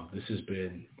 wow. This has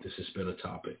been a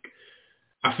topic.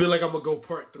 I feel like I'm gonna go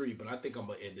part 3, but I think I'm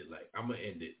gonna end it. I'm gonna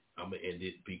end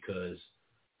it because,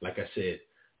 like I said,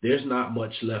 there's not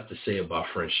much left to say about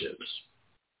friendships.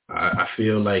 I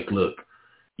feel like, look,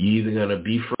 you're either gonna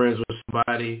be friends with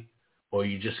somebody or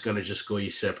you're just gonna go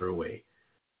your separate way.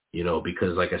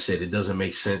 Because like I said, it doesn't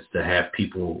make sense to have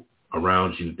people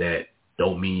around you that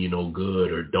don't mean you no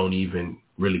good or don't even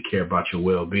really care about your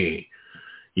well-being.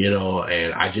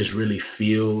 And I just really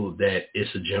feel that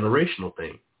it's a generational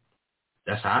thing.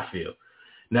 That's how I feel.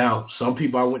 Now, some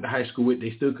people I went to high school with,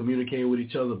 they still communicating with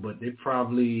each other, but they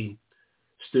probably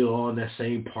still on that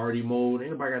same party mode.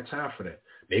 Ain't nobody got time for that.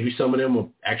 Maybe some of them are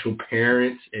actual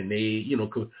parents and they,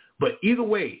 but either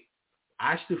way,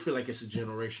 I still feel like it's a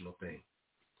generational thing.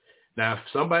 Now, if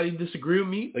somebody disagree with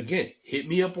me, again, hit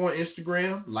me up on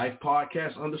Instagram,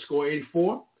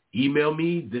 lifepodcast_84. Email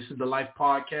me, this is the Life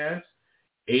Podcast,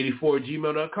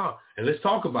 84@gmail.com. And let's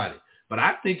talk about it. But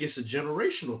I think it's a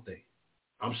generational thing.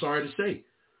 I'm sorry to say.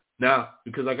 Now,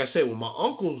 because like I said, when my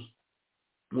uncles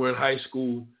were in high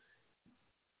school,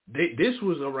 this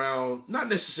was around not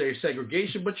necessarily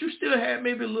segregation, but you still had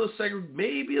maybe a little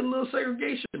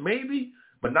segregation,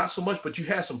 but not so much. But you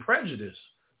had some prejudice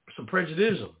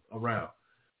around.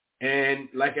 And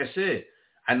like I said,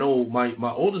 I know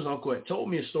my oldest uncle had told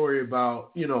me a story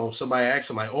about, somebody asked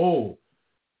him like, oh,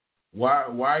 why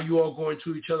are you all going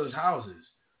to each other's houses?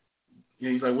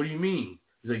 And he's like, what do you mean?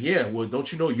 He's like, yeah, well,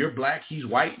 don't you know you're black, he's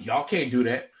white, y'all can't do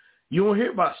that. You don't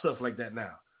hear about stuff like that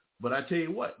now. But I tell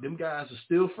you what, them guys are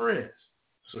still friends.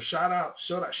 So shout out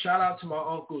to my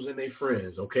uncles and their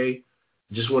friends, okay?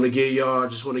 Just want to give y'all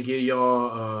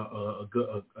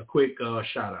a quick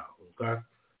shout out, okay?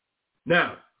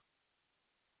 Now,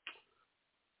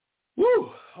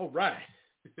 all right.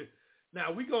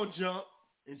 Now we're gonna jump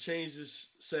and change this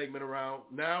segment around.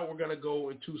 Now we're gonna go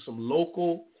into some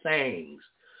local things.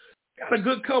 Got a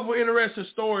good couple interesting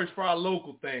stories for our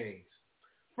local things.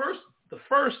 The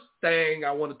first thing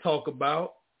I want to talk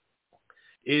about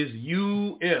is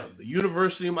UM, the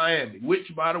University of Miami,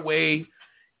 which, by the way,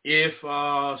 if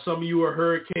some of you are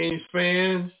Hurricanes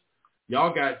fans,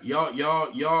 y'all got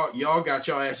y'all got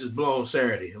your asses blown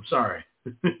Saturday. I'm sorry,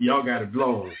 y'all got it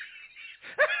blown.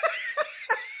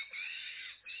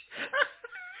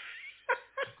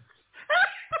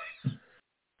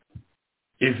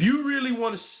 If you really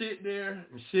want to sit there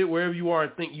and sit wherever you are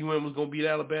and think UM was going to beat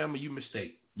Alabama, you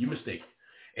mistake.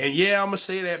 And yeah, I'm going to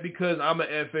say that because I'm an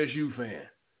FSU fan.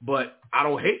 But I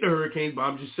don't hate the Hurricanes, but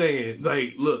I'm just saying,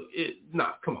 like, look,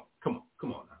 come on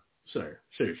now. Sorry,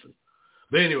 seriously.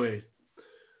 But anyways,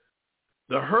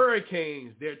 the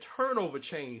Hurricanes, their turnover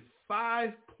chain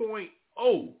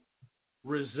 5.0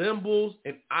 resembles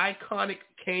an iconic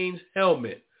Canes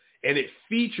helmet, and it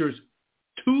features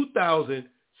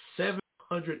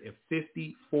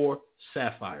 2,754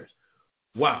 sapphires.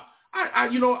 Wow.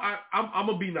 I'm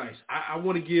gonna be nice. I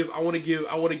want to give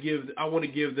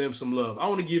them some love. I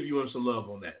want to give you some love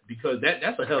on that because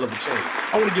that's a hell of a change.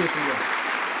 I want to give them some love.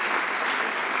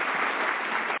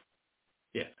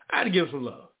 Yeah, I had to give them some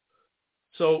love.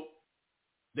 So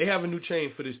they have a new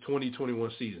chain for this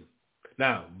 2021 season.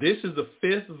 Now, this is the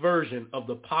 5th version of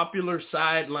the popular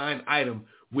sideline item,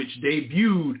 which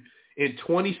debuted in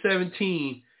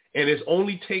 2017 and is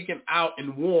only taken out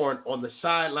and worn on the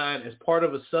sideline as part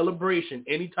of a celebration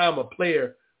anytime a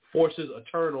player forces a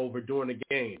turnover during a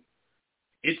game.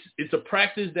 It's a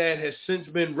practice that has since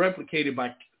been replicated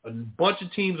by a bunch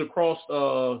of teams across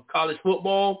college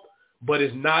football, but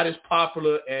is not as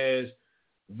popular as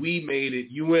we made it,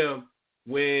 UM,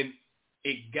 when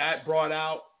it got brought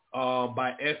out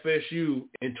by FSU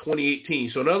in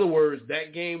 2018. So in other words,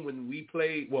 that game when we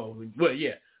played,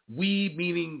 we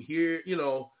meaning here,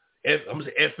 I'm going to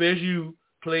say FSU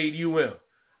played UM,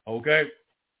 okay?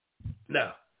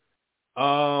 Now,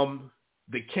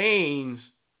 the Canes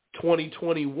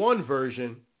 2021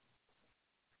 version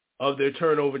of their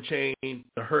turnover chain,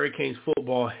 the Hurricanes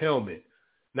football helmet.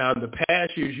 Now, in the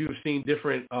past years, you've seen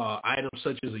different items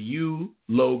such as a U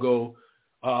logo,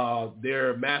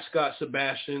 their mascot,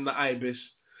 Sebastian the Ibis,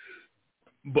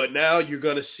 but now you're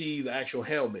going to see the actual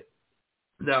helmet.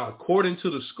 Now, according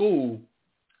to the school,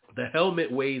 the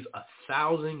helmet weighs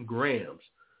 1,000 grams,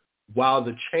 while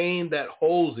the chain that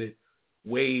holds it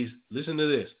weighs, listen to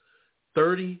this,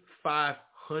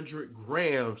 3,500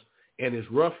 grams and is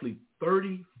roughly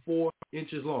 34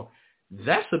 inches long.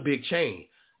 That's a big chain.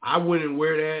 I wouldn't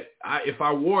wear that. If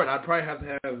I wore it, I'd probably have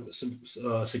to have some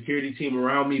security team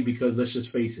around me because let's just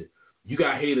face it, you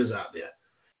got haters out there,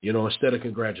 instead of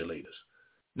congratulators.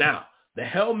 Now, the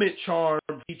helmet charm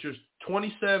features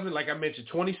 27, like I mentioned,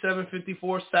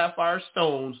 2754 sapphire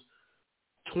stones,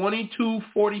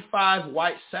 2245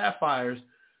 white sapphires,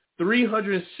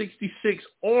 366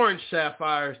 orange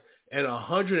sapphires, and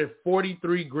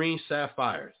 143 green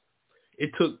sapphires.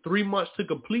 It took 3 months to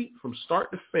complete from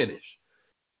start to finish.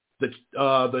 The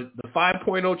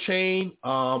 5.0 chain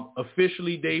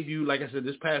officially debuted, like I said,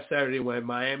 this past Saturday when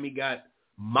Miami got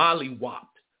mollywopped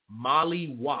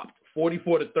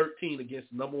 44-13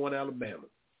 against number 1 Alabama.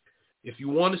 If you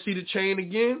want to see the chain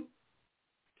again,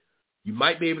 you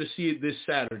might be able to see it this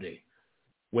Saturday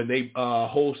when they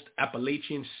host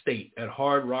Appalachian State at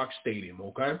Hard Rock Stadium,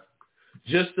 okay?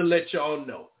 Just to let y'all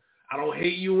know. I don't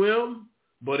hate UM.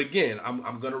 But again,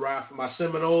 I'm going to ride for my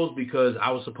Seminoles because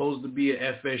I was supposed to be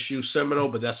an FSU Seminole,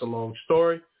 but that's a long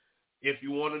story. If you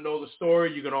want to know the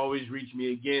story, you can always reach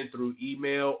me again through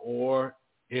email or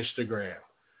Instagram.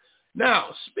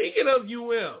 Now, speaking of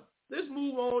UM, let's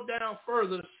move on down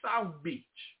further to South Beach.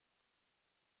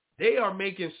 They are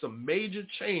making some major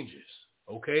changes,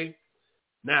 okay?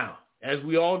 Now, as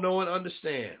we all know and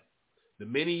understand, the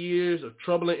many years of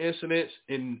troubling incidents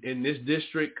in this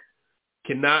district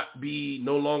cannot be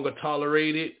no longer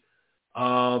tolerated.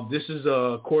 This is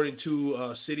according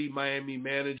to City of Miami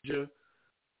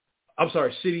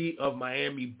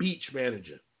Beach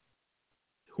manager,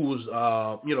 who was,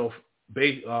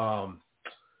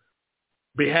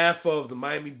 behalf of the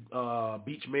Miami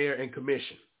Beach mayor and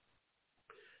commission.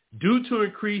 Due to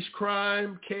increased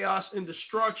crime, chaos, and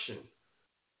destruction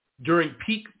during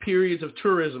peak periods of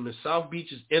tourism in South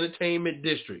Beach's entertainment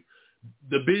district,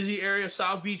 the busy area of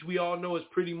South Beach, we all know, is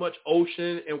pretty much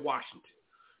Ocean and Washington.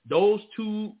 Those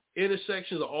two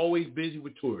intersections are always busy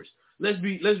with tourists. Let's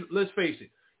face it.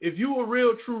 If you're a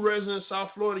real true resident of South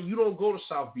Florida, you don't go to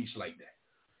South Beach like that.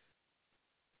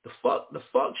 The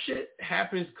fuck shit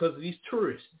happens because of these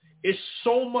tourists. It's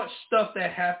so much stuff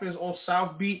that happens on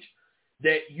South Beach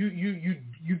that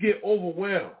you get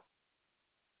overwhelmed.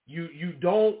 You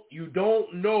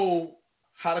don't know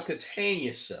how to contain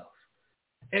yourself.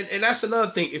 And that's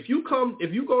another thing. If you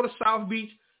go to South Beach,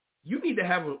 you need to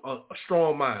have a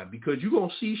strong mind because you're going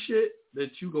to see shit that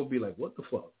you're going to be like, what the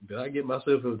fuck did I get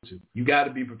myself into? You got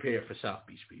to be prepared for South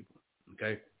Beach people,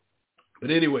 okay?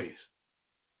 But anyways,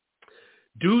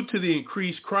 due to the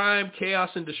increased crime, chaos,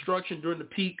 and destruction during the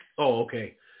peak,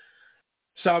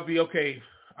 South Beach, okay,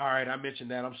 all right, I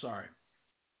mentioned that, I'm sorry.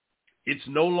 It's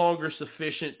no longer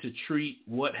sufficient to treat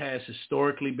what has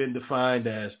historically been defined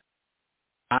as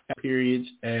periods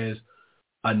as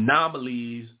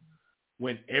anomalies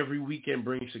when every weekend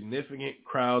brings significant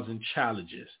crowds and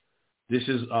challenges. This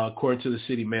is according to the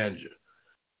city manager.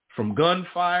 From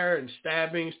gunfire and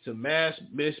stabbings to mass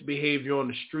misbehavior on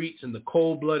the streets and the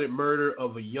cold-blooded murder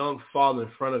of a young father in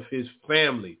front of his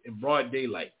family in broad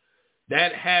daylight.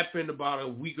 That happened about a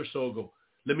week or so ago.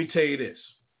 Let me tell you this.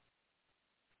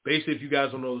 Basically, if you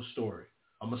guys don't know the story,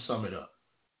 I'm going to sum it up.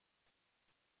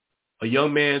 A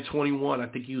young man, 21, I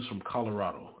think he was from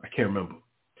Colorado. I can't remember.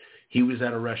 He was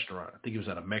at a restaurant. I think he was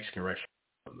at a Mexican restaurant.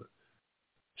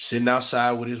 Sitting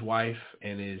outside with his wife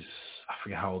and I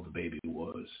forget how old the baby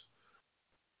was.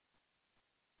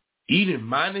 Eating,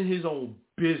 minding his own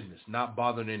business, not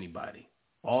bothering anybody.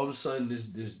 All of a sudden,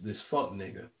 this fuck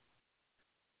nigga.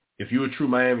 If you're a true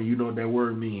Miami, you know what that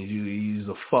word means. He's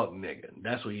a fuck nigga.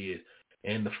 That's what he is.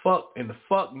 And the fuck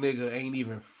nigga ain't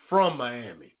even from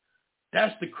Miami.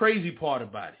 That's the crazy part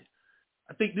about it.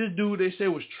 I think this dude, they said,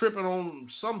 was tripping on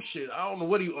some shit. I don't know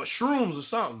what or shrooms or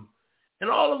something. And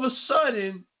all of a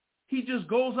sudden, he just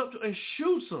goes up to and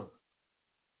shoots him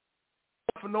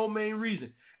for no main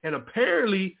reason. And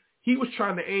apparently, he was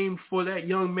trying to aim for that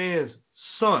young man's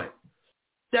son.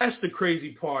 That's the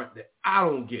crazy part that I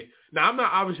don't get. Now,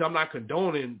 I'm not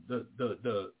condoning the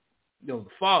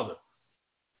father.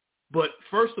 But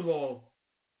first of all,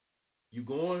 you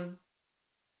going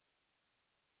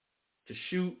to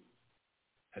shoot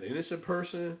an innocent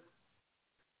person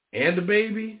and the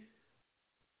baby?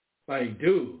 Like,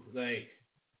 dude, like,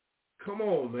 come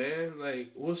on, man.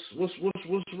 Like, what's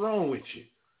wrong with you?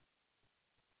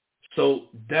 So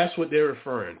that's what they're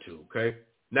referring to, okay?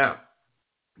 Now,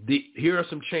 here are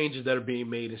some changes that are being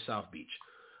made in South Beach.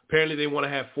 Apparently, they want to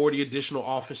have 40 additional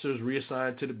officers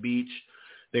reassigned to the beach.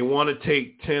 They want to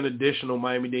take 10 additional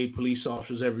Miami-Dade police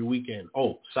officers every weekend.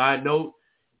 Oh, side note,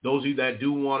 those of you that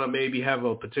do want to maybe have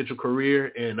a potential career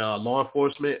in law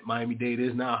enforcement, Miami-Dade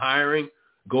is now hiring.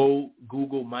 Go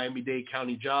Google Miami-Dade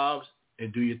County jobs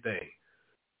and do your thing.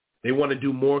 They want to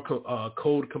do more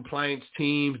code compliance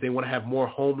teams. They want to have more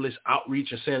homeless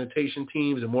outreach and sanitation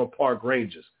teams and more park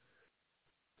rangers.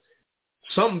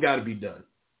 Something got to be done.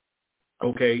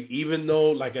 Okay, even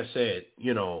though, like I said,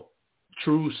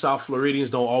 true South Floridians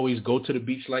don't always go to the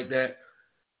beach like that,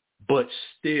 but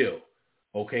still,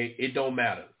 okay, it don't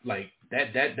matter. Like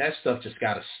that stuff just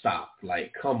got to stop.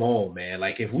 Like, come on, man.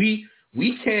 Like, if we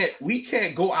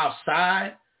can't go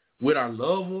outside with our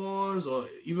loved ones or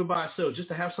even by ourselves just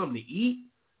to have something to eat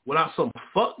without some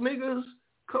fuck niggas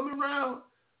coming around,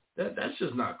 that's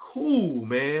just not cool,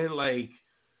 man. Like,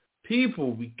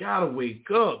 people, we gotta wake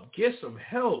up, get some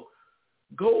help.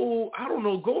 Go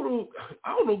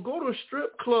to a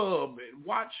strip club and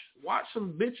watch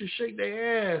some bitches shake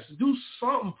their ass. Do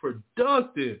something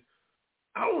productive.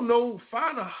 I don't know.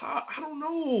 Find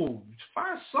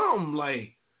something.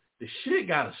 Like, the shit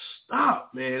gotta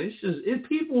stop, man. It's just,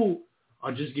 people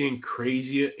are just getting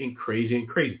crazier and crazier and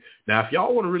crazy. Now, if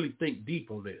y'all want to really think deep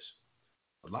on this,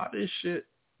 a lot of this shit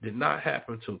did not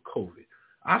happen until COVID.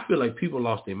 I feel like people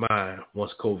lost their mind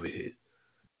once COVID hit.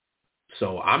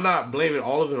 So I'm not blaming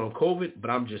all of it on COVID, but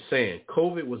I'm just saying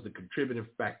COVID was the contributing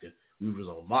factor. We was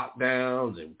on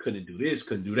lockdowns and couldn't do this,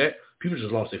 couldn't do that. People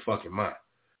just lost their fucking mind.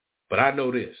 But I know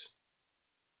this.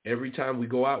 Every time we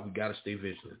go out, we got to stay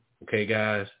vigilant. Okay,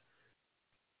 guys?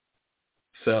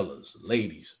 Fellas,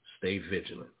 ladies, stay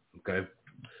vigilant. Okay?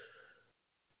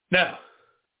 Now,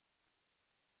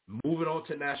 moving on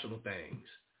to national things.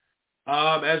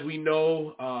 As we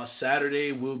know,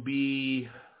 Saturday will be,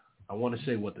 I want to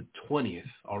say, the 20th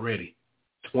already.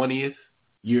 20th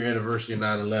year anniversary of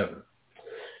 9/11.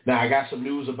 Now, I got some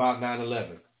news about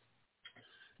 9/11.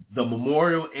 The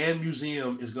memorial and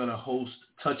museum is going to host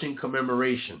touching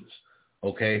commemorations,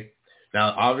 okay?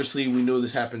 Now, obviously, we know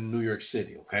this happened in New York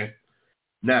City, okay?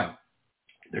 Now,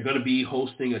 they're going to be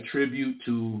hosting a tribute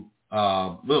to,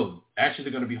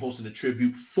 they're going to be hosting a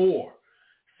tribute for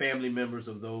family members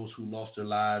of those who lost their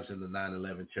lives in the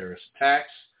 9/11 terrorist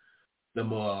attacks. The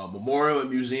Memorial and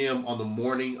Museum on the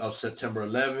morning of September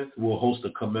 11th will host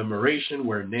a commemoration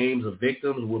where names of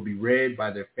victims will be read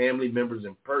by their family members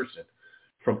in person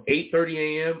from 8:30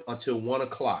 a.m. until 1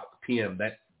 o'clock p.m.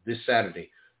 This Saturday.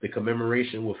 The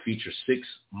commemoration will feature 6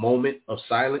 moments of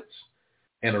silence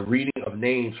and a reading of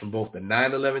names from both the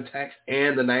 9/11 attacks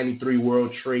and the 93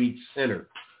 World Trade Center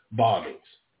bombings.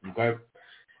 Okay?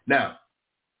 Now,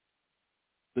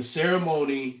 the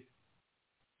ceremony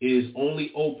is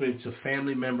only open to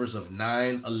family members of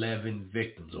 9/11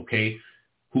 victims, okay,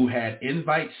 who had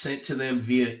invites sent to them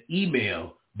via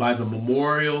email by the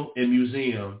memorial and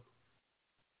museum,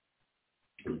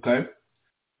 okay?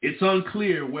 It's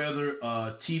unclear whether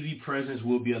a TV presence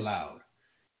will be allowed.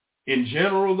 In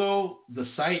general, though, the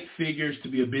site figures to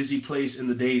be a busy place in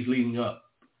the days leading up,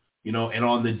 and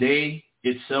on the day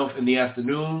itself in the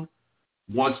afternoon,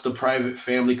 once the private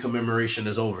family commemoration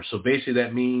is over. So basically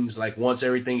that means, like, once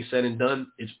everything's said and done,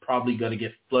 it's probably going to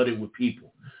get flooded with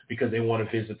people because they want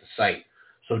to visit the site.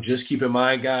 So just keep in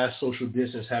mind, guys, social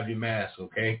distance, have your mask,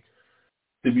 okay?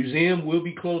 The museum will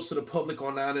be closed to the public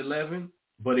on 9/11,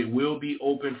 but it will be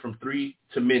open from 3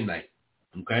 to midnight,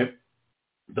 okay?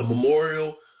 The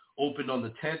memorial opened on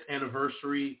the 10th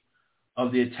anniversary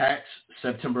of the attacks,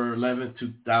 September 11th,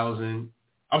 2011,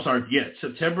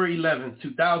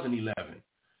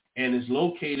 and is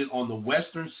located on the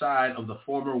western side of the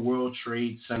former World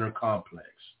Trade Center complex.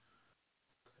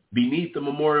 Beneath the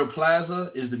Memorial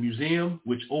Plaza is the museum,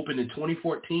 which opened in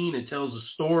 2014 and tells the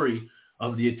story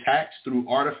of the attacks through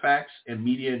artifacts and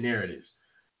media narratives.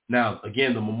 Now,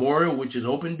 again, the memorial, which is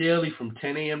open daily from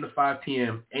 10 a.m. to 5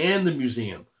 p.m., and the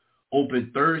museum,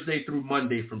 open Thursday through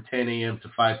Monday from 10 a.m. to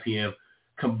 5 p.m.,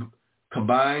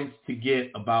 combines to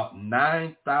get about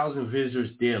 9,000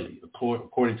 visitors daily,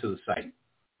 according to the site.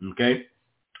 Okay?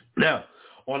 Now,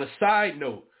 on a side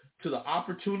note, to the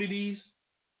opportunities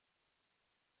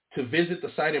to visit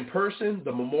the site in person,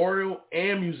 the memorial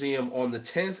and museum on the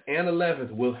 10th and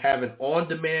 11th will have an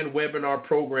on-demand webinar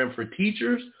program for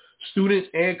teachers, students,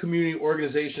 and community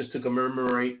organizations to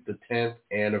commemorate the 10th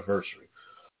anniversary.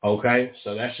 Okay?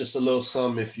 So that's just a little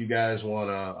something if you guys want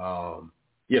to,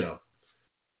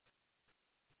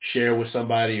 share with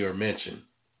somebody or mention.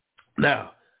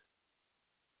 Now,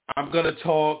 I'm going to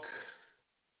talk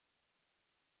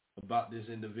about this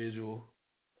individual.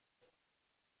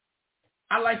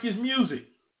 I like his music.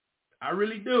 I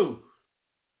really do.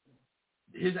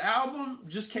 His album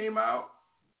just came out,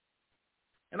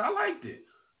 and I liked it.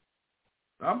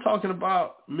 I'm talking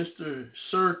about Mr.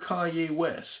 Sir Kanye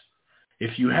West.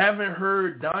 If you haven't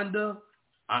heard Donda,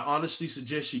 I honestly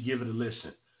suggest you give it a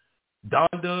listen.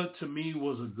 Donda, to me,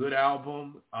 was a good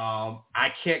album. I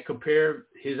can't compare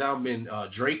his album and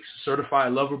Drake's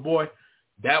Certified Lover Boy.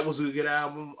 That was a good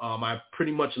album. I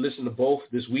pretty much listened to both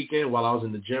this weekend while I was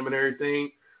in the gym and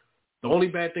everything. The only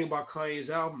bad thing about Kanye's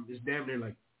album is damn near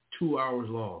like 2 hours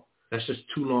long. That's just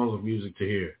too long of music to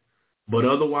hear. But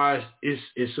otherwise,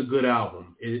 it's a good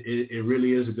album. It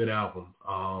really is a good album.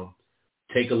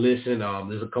 Take a listen.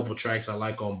 There's a couple tracks I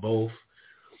like on both.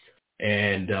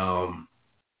 And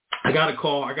I gotta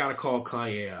call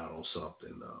Kanye out on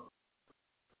something.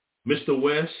 Mr.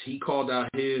 West, he called out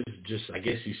his, just I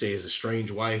guess you say his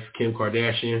estranged wife, Kim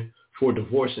Kardashian, for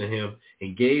divorcing him,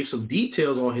 and gave some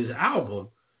details on his album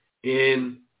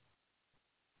in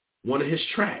one of his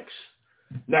tracks.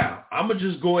 Now, I'm gonna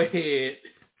just go ahead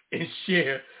and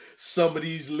share some of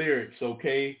these lyrics,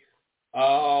 okay?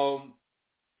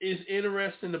 It's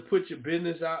interesting to put your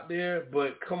business out there,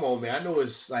 but come on, man. I know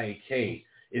it's like, hey,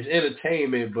 it's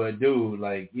entertainment, but dude,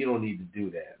 like, you don't need to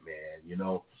do that, man, you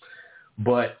know?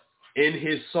 But in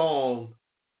his song,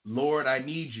 Lord, I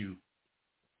Need You,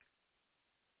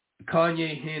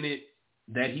 Kanye hinted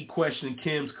that he questioned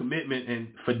Kim's commitment and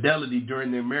fidelity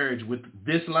during their marriage with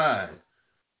this line: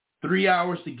 3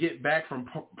 hours to get back from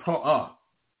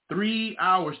 3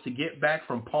 hours to get back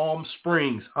from Palm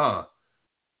Springs, huh?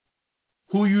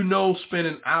 Who you know spent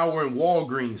an hour in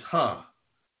Walgreens, huh?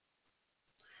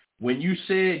 When you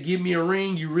said give me a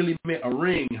ring, you really meant a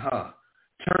ring, huh?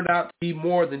 Turned out to be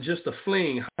more than just a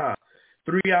fling, huh?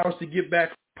 3 hours to get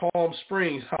back from Palm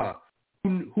Springs, huh?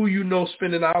 Who you know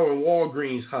spent an hour in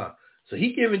Walgreens, huh? So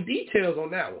he giving details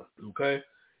on that one, okay?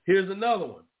 Here's another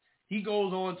one. He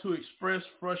goes on to express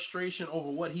frustration over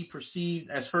what he perceived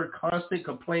as her constant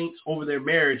complaints over their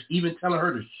marriage, even telling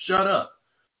her to shut up.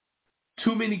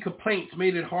 Too many complaints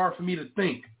made it hard for me to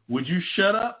think. Would you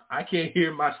shut up? I can't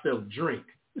hear myself drink.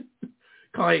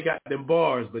 Kanye got them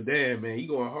bars, but damn, man, he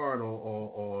going hard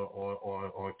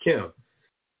on Kim.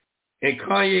 And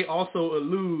Kanye also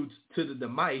alludes to the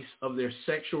demise of their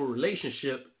sexual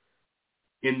relationship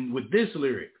with this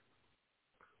lyric: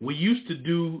 we used to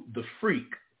do the freak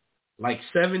like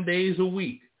 7 days a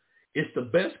week. It's the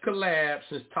best collab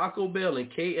since Taco Bell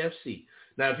and KFC.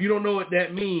 Now, if you don't know what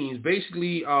that means,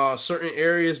 basically certain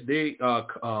areas,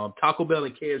 Taco Bell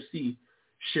and KFC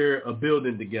share a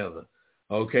building together.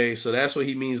 Okay, so that's what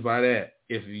he means by that.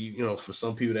 If for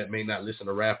some people that may not listen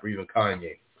to rap or even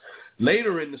Kanye.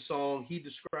 Later in the song, he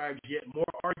describes yet more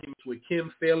arguments with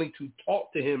Kim failing to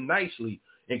talk to him nicely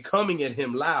and coming at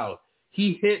him loud.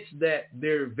 He hints that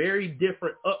their very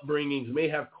different upbringings may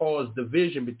have caused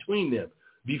division between them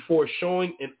before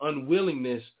showing an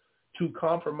unwillingness to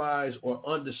compromise or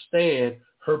understand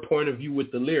her point of view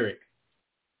with the lyric.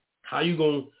 How you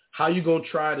gonna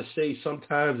try to say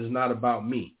sometimes it's not about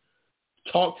me?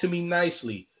 Talk to me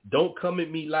nicely. Don't come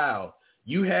at me loud.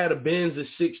 You had a Benz at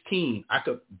 16. I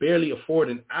could barely afford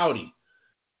an Audi.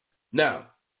 Now,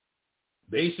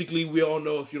 basically, we all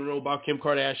know, if you don't know about Kim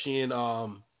Kardashian,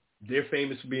 they're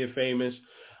famous for being famous.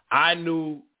 I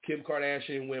knew Kim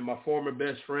Kardashian when my former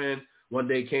best friend one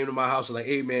day came to my house and like,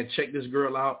 hey, man, check this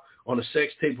girl out on a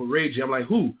sex tape with Ray J. I'm like,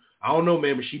 who? I don't know,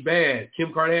 man, but she bad.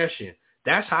 Kim Kardashian.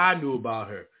 That's how I knew about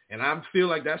her. And I feel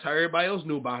like that's how everybody else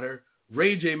knew about her.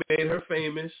 Ray J made her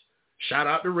famous. Shout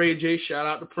out to Ray J. Shout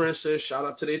out to Princess. Shout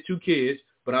out to their 2 kids.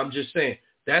 But I'm just saying,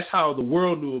 that's how the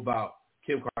world knew about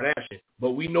Kim Kardashian.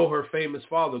 But we know her famous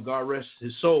father, God rest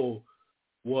his soul,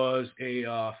 was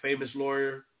a famous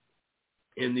lawyer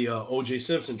in the O.J.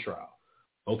 Simpson trial.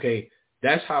 Okay,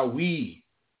 that's how we,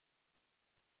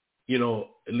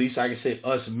 at least I can say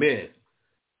us men,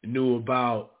 knew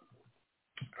about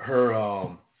her,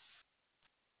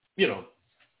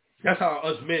 that's how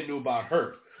us men knew about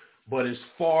her. But as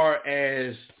far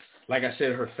as, like I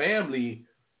said, her family,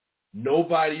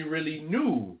 nobody really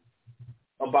knew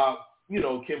about,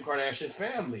 Kim Kardashian's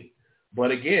family.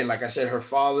 But again, like I said, her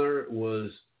father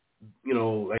was,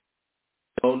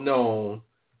 well known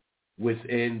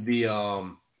within the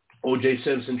O.J.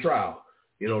 Simpson trial.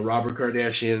 Robert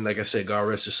Kardashian, like I said, God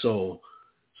rest his soul.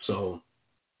 So,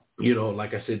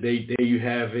 like I said, there you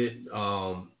have it.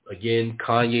 Again,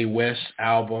 Kanye West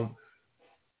album,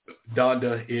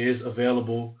 Donda, is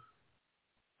available.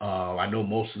 I know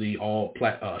mostly all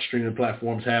streaming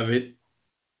platforms have it.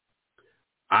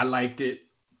 I liked it.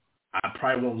 I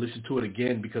probably won't listen to it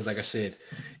again because, like I said,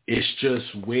 it's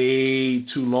just way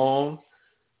too long,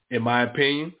 in my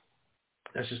opinion.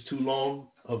 That's just too long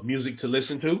of music to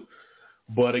listen to.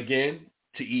 But again,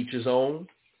 to each his own.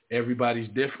 Everybody's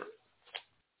different.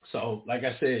 So, like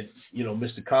I said,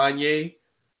 Mr. Kanye,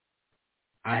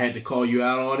 I had to call you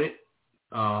out on it.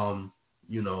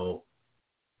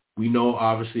 We know,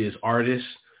 obviously, as artists,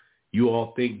 you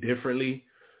all think differently.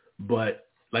 But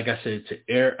like I said, to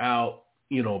air out,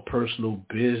 personal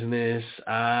business,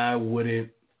 I wouldn't,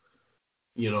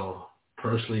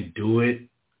 personally do it,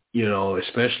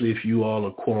 especially if you all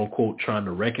are quote unquote trying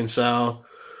to reconcile.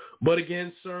 But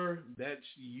again, sir, that's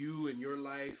you and your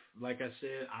life. Like I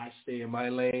said, I stay in my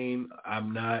lane.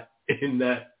 I'm not in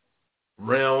that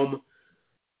realm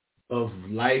of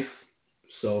life.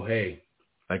 So, hey,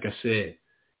 like I said,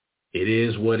 it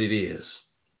is what it is.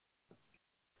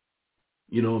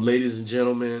 Ladies and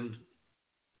gentlemen,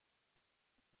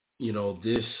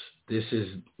 this is,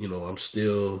 I'm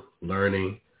still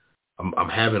learning. I'm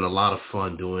having a lot of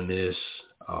fun doing this.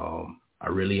 I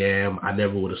really am. I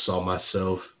never would have saw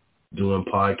myself doing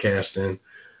podcasting.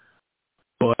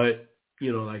 But,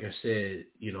 like I said,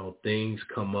 things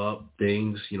come up,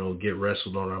 things, get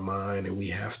wrestled on our mind, and we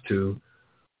have to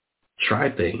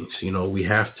try things. We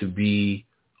have to be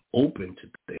open to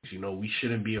things. We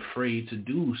shouldn't be afraid to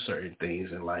do certain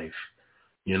things in life.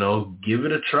 Give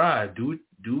it a try. Do,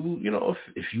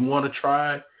 if you want to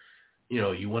try,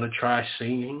 you want to try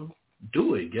singing,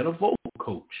 do it. Get a vocal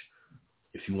coach.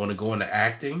 If you want to go into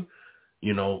acting,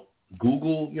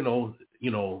 Google,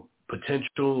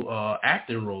 potential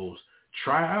acting roles.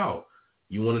 Try out.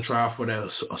 You want to try out for a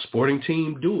sporting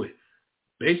team? Do it.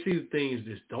 Basically, the thing is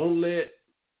this: don't let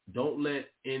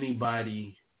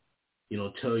anybody,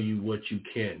 tell you what you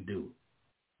can't do.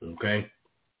 Okay.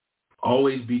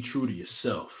 Always be true to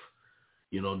yourself.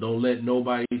 Don't let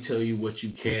nobody tell you what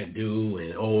you can't do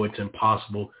and, it's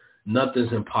impossible.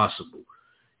 Nothing's impossible.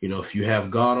 If you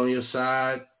have God on your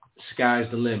side, sky's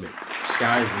the limit.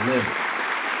 Sky's the limit.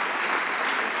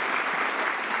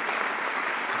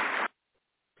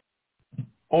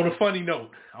 On a funny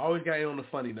note, I always got you on a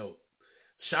funny note.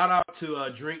 Shout out to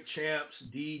Drink Champs,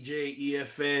 DJ,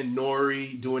 EFN,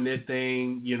 Nori doing their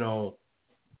thing,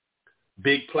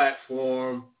 big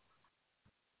platform.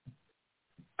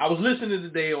 I was listening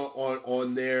today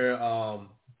on their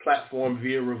platform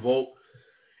via Revolt,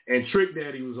 and Trick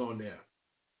Daddy was on there.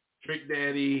 Trick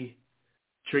Daddy,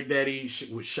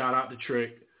 shout out to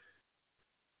Trick.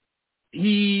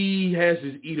 He has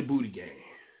his Eat a Booty game,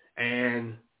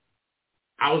 and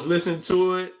I was listening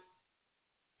to it,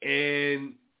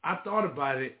 and I thought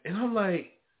about it, and I'm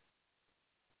like,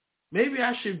 maybe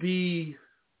I should be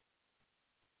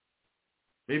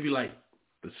like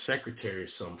the secretary or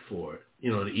something for it,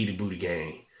 the Eat a Booty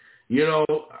gang.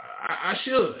 I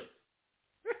should.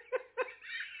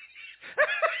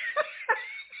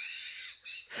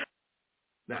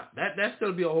 Now, that's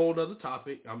going to be a whole other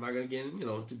topic. I'm not going to get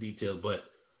into details, but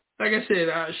like I said,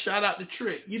 shout out to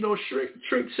Trick.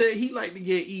 Trick said he like to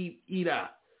get eat out.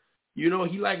 He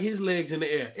like his legs in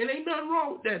the air. And ain't nothing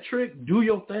wrong with that, Trick. Do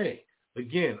your thing.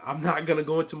 Again, I'm not going to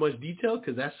go into much detail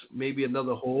because that's maybe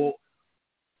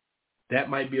that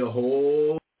might be a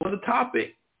whole other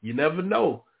topic. You never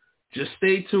know. Just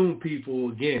stay tuned,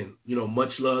 people. Again,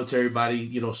 much love to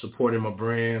everybody, supporting my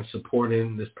brand,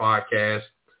 supporting this podcast.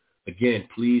 Again,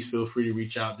 please feel free to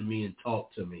reach out to me and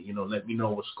talk to me. Let me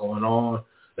know what's going on.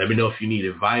 Let me know if you need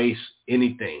advice,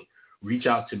 anything. Reach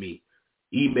out to me.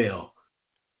 Email.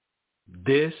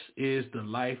 This is the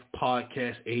Life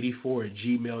Podcast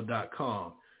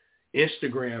 84@gmail.com.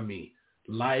 Instagram me.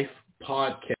 Life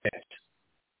Podcast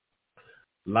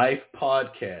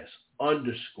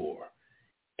 _84.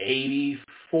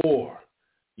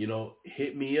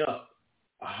 Hit me up.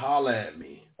 Holla at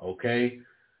me. Okay.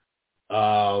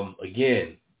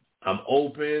 Again, I'm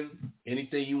open.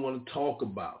 Anything you want to talk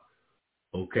about.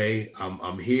 Okay.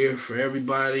 I'm here for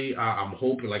everybody. I'm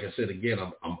hoping, like I said again,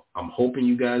 I'm hoping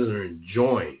you guys are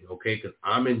enjoying. Okay, because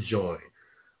I'm enjoying.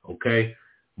 Okay.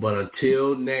 But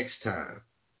until next time,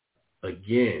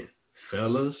 again,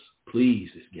 fellas, please,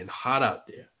 it's getting hot out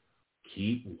there.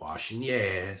 Keep washing your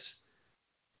ass.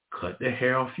 Cut the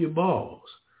hair off your balls.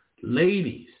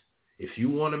 Ladies, if you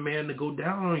want a man to go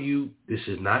down on you, this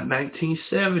is not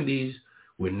 1970s.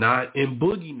 We're not in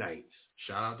Boogie Nights.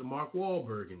 Shout out to Mark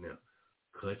Wahlberg and them.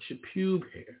 Cut your pube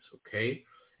hairs, okay?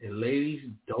 And ladies,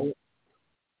 don't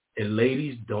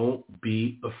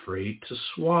be afraid to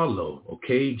swallow,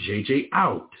 okay? JJ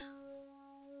out.